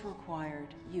always required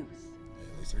youth. Hey,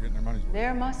 at least they're getting their money's worth.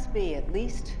 There must be at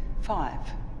least 5.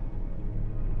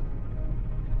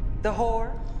 The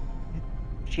whore,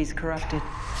 she's corrupted.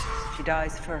 She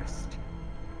dies first.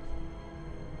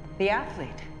 The athlete,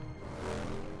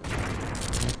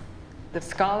 the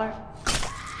scholar,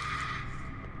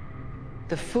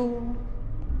 the fool,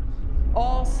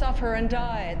 all suffer and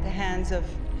die at the hands of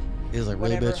He's like,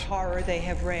 really, whatever bitch? horror they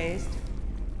have raised,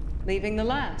 leaving the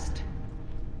last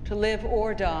to live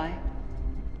or die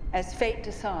as fate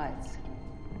decides.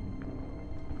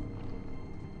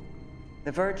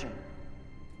 The virgin.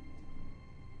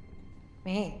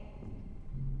 Me?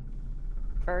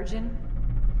 Virgin?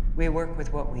 We work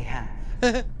with what we have.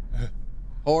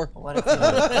 Whore. What if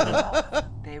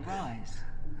they rise?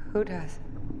 Who does?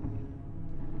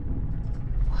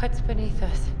 What's beneath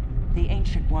us? The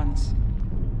ancient ones.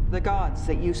 The gods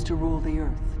that used to rule the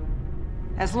earth.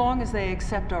 As long as they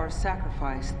accept our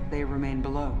sacrifice, they remain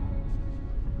below.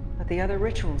 But the other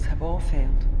rituals have all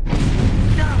failed.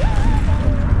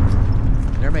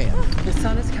 They're man. The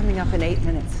sun is coming up in 8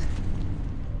 minutes.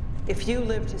 If you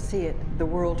live to see it, the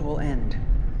world will end.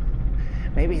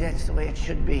 Maybe that's the way it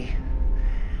should be.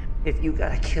 If you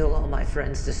gotta kill all my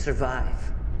friends to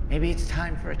survive, maybe it's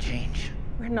time for a change.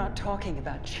 We're not talking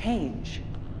about change.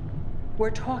 We're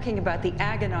talking about the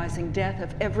agonizing death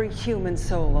of every human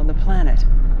soul on the planet,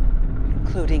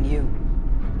 including you.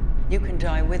 You can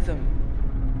die with them,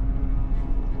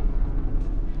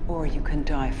 or you can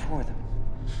die for them.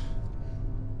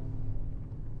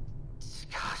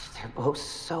 Gosh, they're both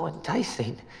so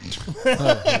enticing.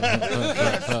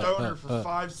 Stoner for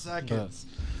 5 seconds.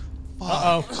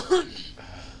 Uh-oh.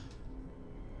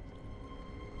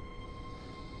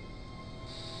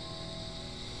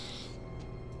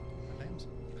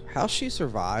 How she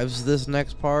survives this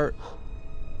next part,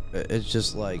 it's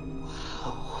just like...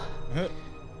 Wow. The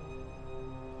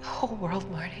whole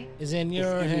world, Marty, is in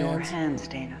your is in hands. your hands,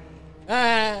 Dana.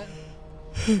 Ah.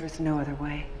 There's no other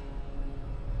way.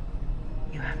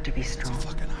 You have to be strong. That's a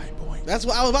fucking high point. That's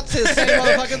what I was about to say. The same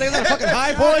motherfucking thing. That fucking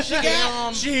high point she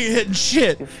got. She ain't hitting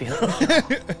shit. You feel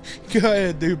it? Go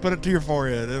ahead, dude. Put it to your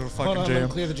forehead. It'll fucking Hold on, jam. let me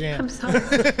clear the jam. I'm sorry.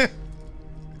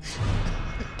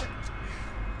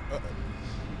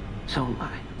 So am I.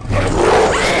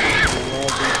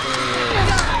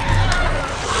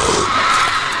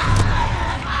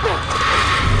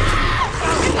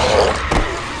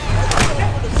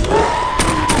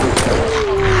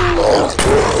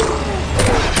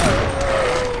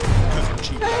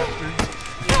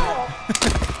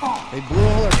 They blew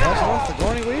all their butts off the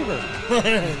Gorny Weaver.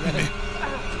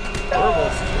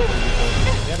 Werewolves.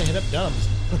 You gotta hit up Dubs.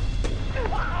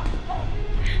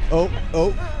 Oh.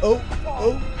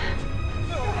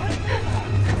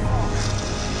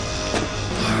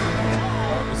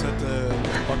 Is that the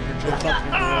Buckner Jim?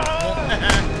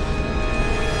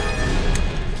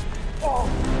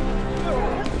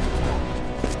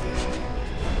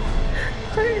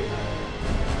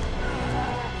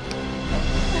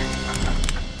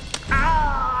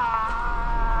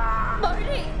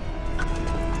 Marty!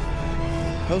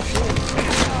 Oh shit.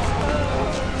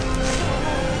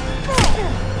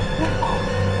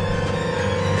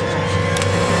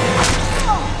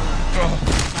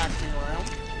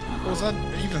 Was that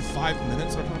even 5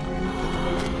 minutes of recording?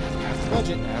 Half the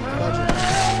budget.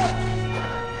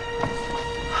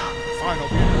 Final.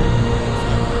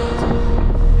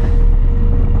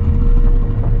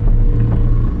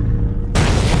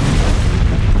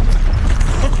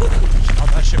 Oh,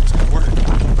 that shit was gonna work.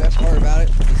 The best part about it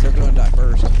is they're going to die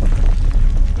first.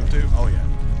 Them two? Oh, yeah.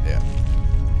 Yeah.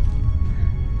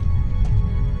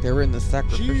 They were in the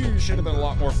sacrificial. She should have been a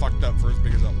lot more fucked up for as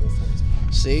big as that wolf was.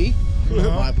 See?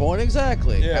 My point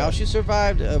exactly. Yeah. How she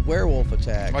survived a werewolf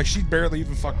attack. Like, she barely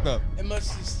even fucked up. It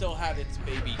must have still had its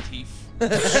baby teeth.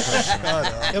 Shut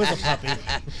up. It was a puppy.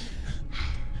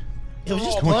 It was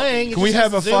just playing. Can we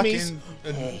have a zoomies.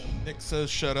 fucking Nick says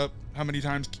shut up how many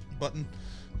times button?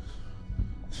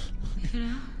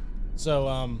 So,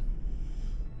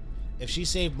 if she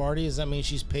saved Marty, does that mean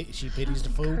she pities the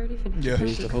fool? Yeah.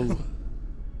 Pities the fool.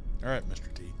 All right,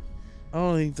 Mr. T. I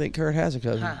don't even think Kurt has a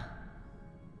cousin. Huh.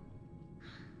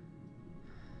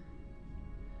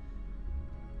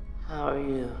 How are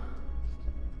you?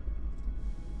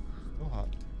 So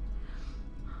hot.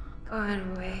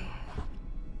 Gone away.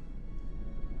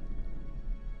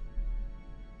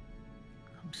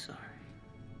 I'm sorry.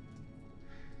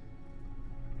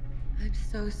 I'm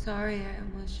so sorry I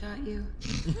almost shot you.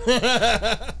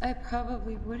 I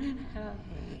probably wouldn't have.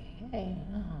 Hey,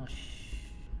 no, shh.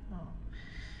 No.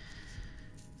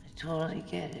 totally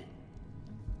get it.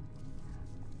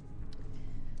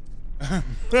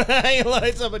 He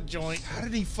lights up a joint. How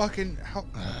did he fucking...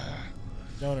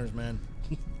 Donors, man.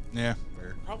 Yeah,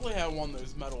 fair. Probably had one of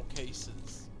those metal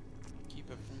cases.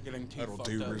 Keep it from getting too Metal fucked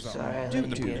tube or up. something. Sorry, I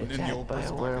let you get attacked by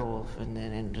a werewolf and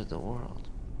then into the world.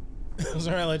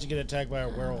 Sorry, I let you get attacked by a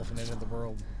werewolf and into the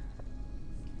world.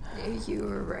 You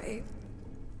were right.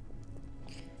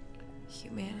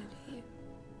 Humanity.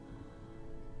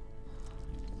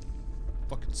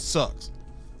 Fucking sucks.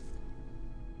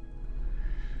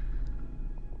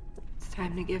 It's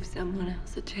time to give someone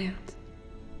else a chance.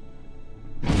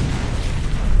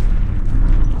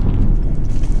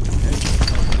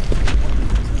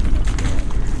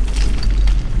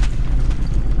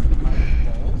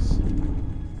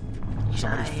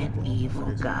 Giant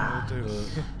evil god.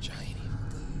 Giant evil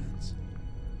gods.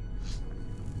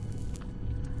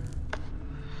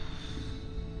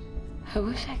 I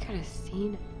wish I could have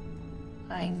seen it.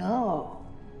 I know.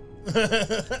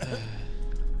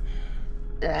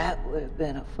 That would have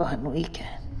been a fun weekend.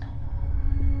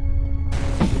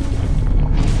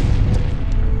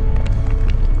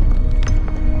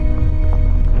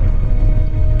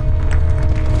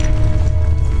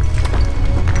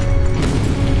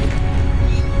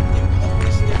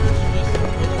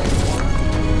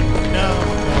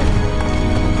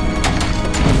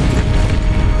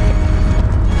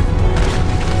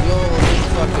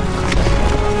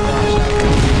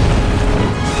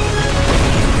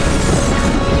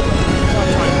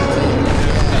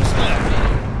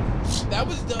 That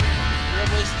was done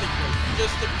realistically.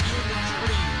 Just a few of the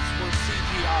trees were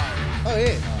CGI. Oh,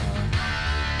 yeah.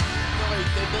 Like,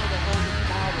 they built a whole new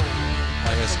model.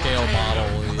 Like a scale model.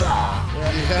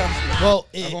 Yeah. Well,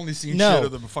 I've only seen no, shit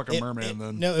of the fucking merman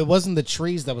then. No, it wasn't the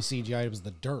trees that was CGI. It was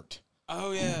the dirt.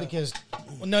 Oh yeah. Because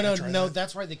no.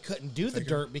 That's why they couldn't do the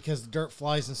dirt because the dirt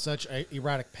flies in such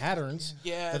erratic patterns.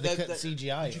 Yeah, that they couldn't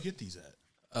CGI. Where'd you get these at?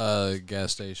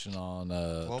 Gas station on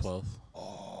 12th.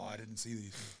 Oh, I didn't see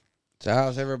these. So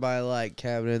how's everybody like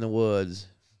Cabin in the Woods?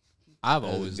 I've That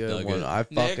was a always good dug one. it. I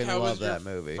Nick, fucking how love was your that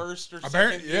movie. First or second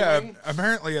Apparently, yeah. viewing?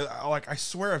 Apparently, like I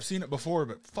swear I've seen it before,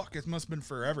 but fuck, it must have been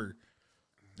forever.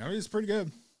 No, it's pretty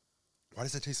good. Why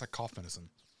does it taste like cough medicine?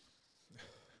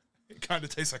 It kind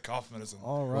of tastes like cough medicine.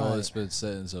 All right. Well, it's been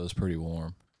sitting, so it's pretty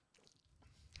warm.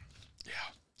 Yeah,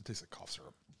 it tastes like cough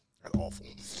syrup. That's awful.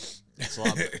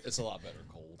 It's a lot better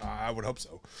cold. I would hope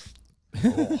so.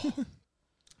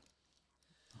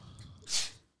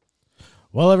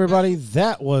 Well, everybody,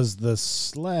 that was the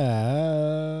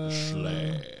slab.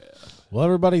 Well,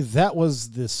 everybody, that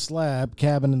was the Slab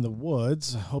Cabin in the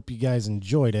Woods. Hope you guys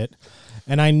enjoyed it.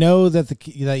 And I know that that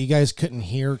you guys couldn't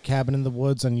hear Cabin in the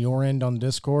Woods on your end on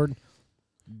Discord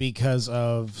because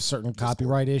of certain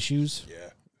copyright issues. Yeah.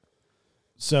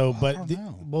 So, but I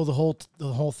don't know.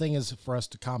 the whole thing is for us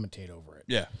to commentate over it.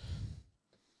 Yeah.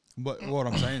 But what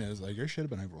I'm saying is, like, you should have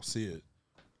been able to see it.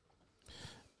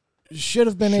 Should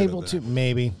have been able to,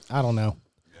 maybe. I don't know.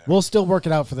 Yeah. We'll still work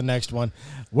it out for the next one.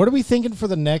 What are we thinking for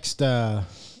the next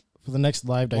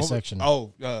live dissection?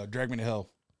 Drag Me to Hell.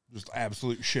 Just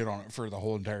absolute shit on it for the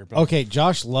whole entire film. Okay,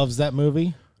 Josh loves that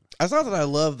movie. It's not that I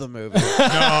love the movie. No,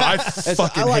 I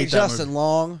fucking I like hate that Justin movie.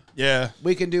 Long. Yeah.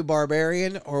 We can do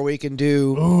Barbarian, or we can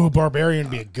do. Ooh, Barbarian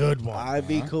would be a good one. I'd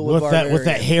be cool with that Barbarian. with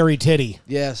that hairy titty.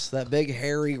 Yes, that big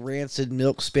hairy rancid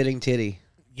milk spitting titty.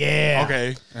 Yeah.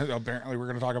 Okay. Apparently, we're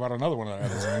going to talk about another one of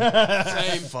that.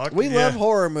 Same. Fuck. We love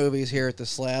horror movies here at the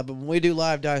Slab, but when we do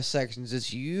live dissections,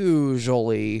 it's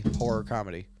usually horror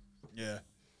comedy. Yeah.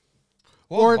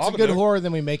 Or it's a good Babadook. horror,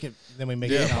 then we make it. Then we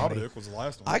make Yeah, it comedy. Babadook was the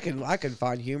last one. I can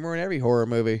find humor in every horror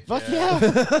movie. Fuck yeah!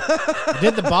 I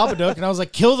did the Babadook, and I was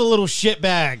like, "Kill the little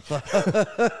shitbag."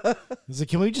 I was like,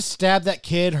 "Can we just stab that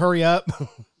kid? Hurry up!"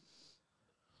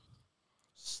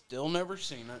 Still never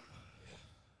seen it.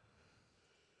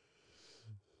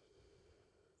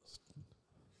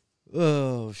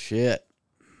 Oh shit!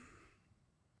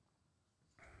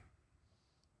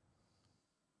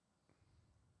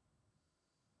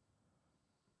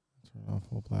 Turn off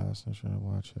full blast. I'm trying to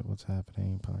watch it. What's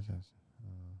happening? Podcast.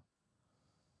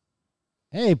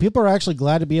 Hey, people are actually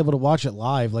glad to be able to watch it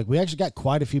live. Like, we actually got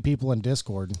quite a few people in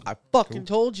Discord. I fucking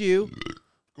told you.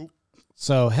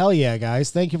 So hell yeah,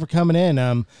 guys! Thank you for coming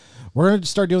in. We're gonna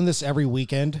start doing this every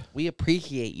weekend. We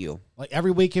appreciate you. Like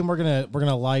every weekend, we're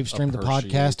gonna live stream the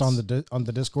podcast on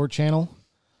the Discord channel.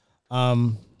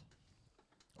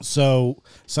 So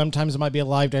sometimes it might be a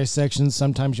live dissection.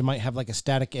 Sometimes you might have like a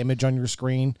static image on your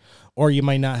screen, or you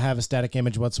might not have a static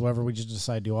image whatsoever. We just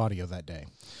decide to do audio that day.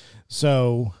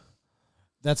 So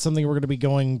that's something we're going to be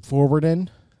going forward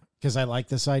in. because I like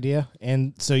this idea.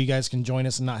 And so you guys can join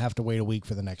us and not have to wait a week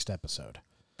for the next episode.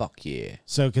 Fuck yeah.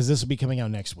 So, because this will be coming out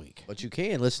next week. But you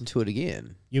can listen to it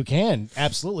again. You can.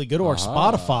 Absolutely. Go to our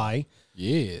Spotify.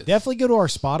 Yeah. Definitely go to our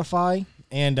Spotify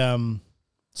and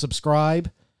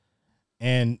subscribe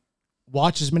and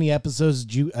watch as many episodes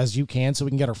as you can so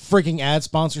we can get our freaking ad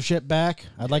sponsorship back.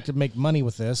 I'd like to make money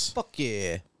with this. Fuck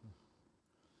yeah.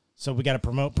 So we got to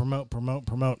promote.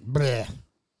 Bleh.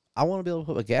 I want to be able to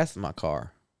put my gas in my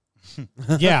car.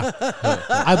 Yeah.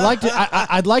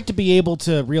 I'd like to be able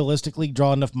to realistically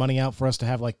draw enough money out for us to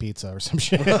have like pizza or some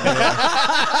shit. Like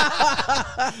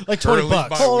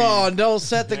 $20. Hold on, don't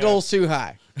set the goals too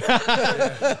high.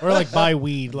 Or like buy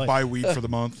weed. Like buy weed for the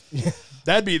month.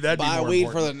 That'd be buy more weed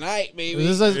important. for the night, baby.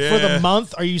 This is for the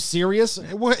month? Are you serious?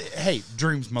 What? Hey,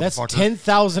 dreams, motherfucker. That's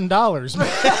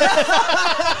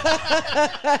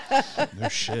 $10,000. No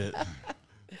shit.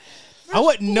 I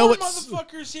wouldn't know Four what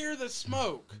motherfuckers here that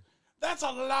smoke. That's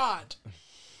a lot.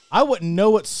 I wouldn't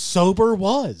know what sober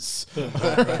was.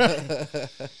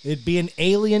 It'd be an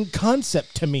alien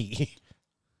concept to me.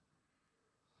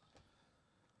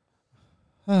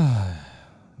 There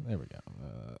we go.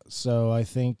 So I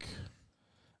think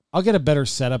I'll get a better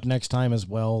setup next time as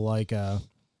well. Like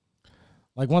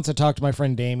once I talk to my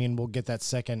friend Damien, we'll get that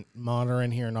second monitor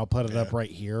in here and I'll put it up right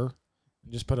here.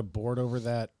 Just put a board over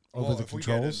that over the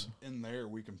controls. We get it in there,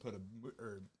 we can put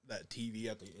that TV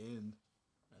at the end,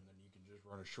 and then you can just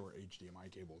run a short HDMI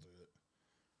cable to it.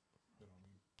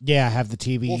 Yeah, have the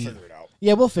TV. We'll figure it out.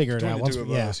 Yeah, we'll figure it Between out. the Once two of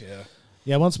we, us,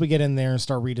 yeah, once we get in there and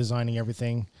start redesigning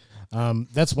everything.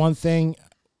 That's one thing.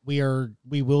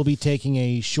 We will be taking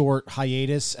a short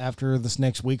hiatus after this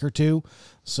next week or two,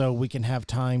 so we can have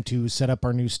time to set up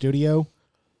our new studio.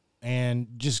 And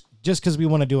just because we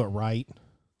want to do it right,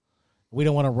 we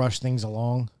don't want to rush things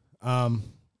along.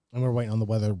 And we're waiting on the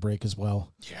weather break as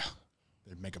well. Yeah,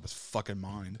 they'd make up his fucking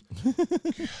mind.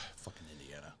 Fucking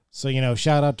Indiana. So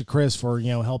shout out to Chris for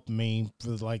helping me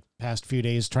for like past few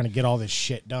days trying to get all this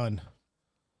shit done.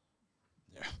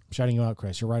 Yeah, I'm shouting you out,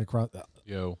 Chris. You're right across.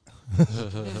 Yo.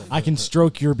 I can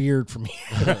stroke your beard from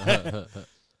here.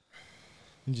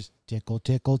 And just tickle,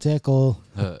 tickle, tickle.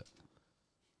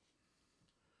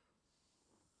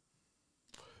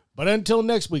 But until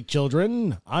next week,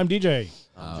 children, I'm DJ.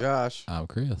 I'm Josh. I'm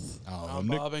Chris. I'm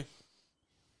Bobby.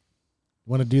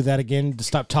 Want to do that again to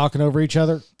stop talking over each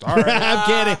other? All right.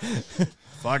 I'm kidding.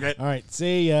 Fuck it. All right.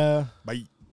 See ya. Bye.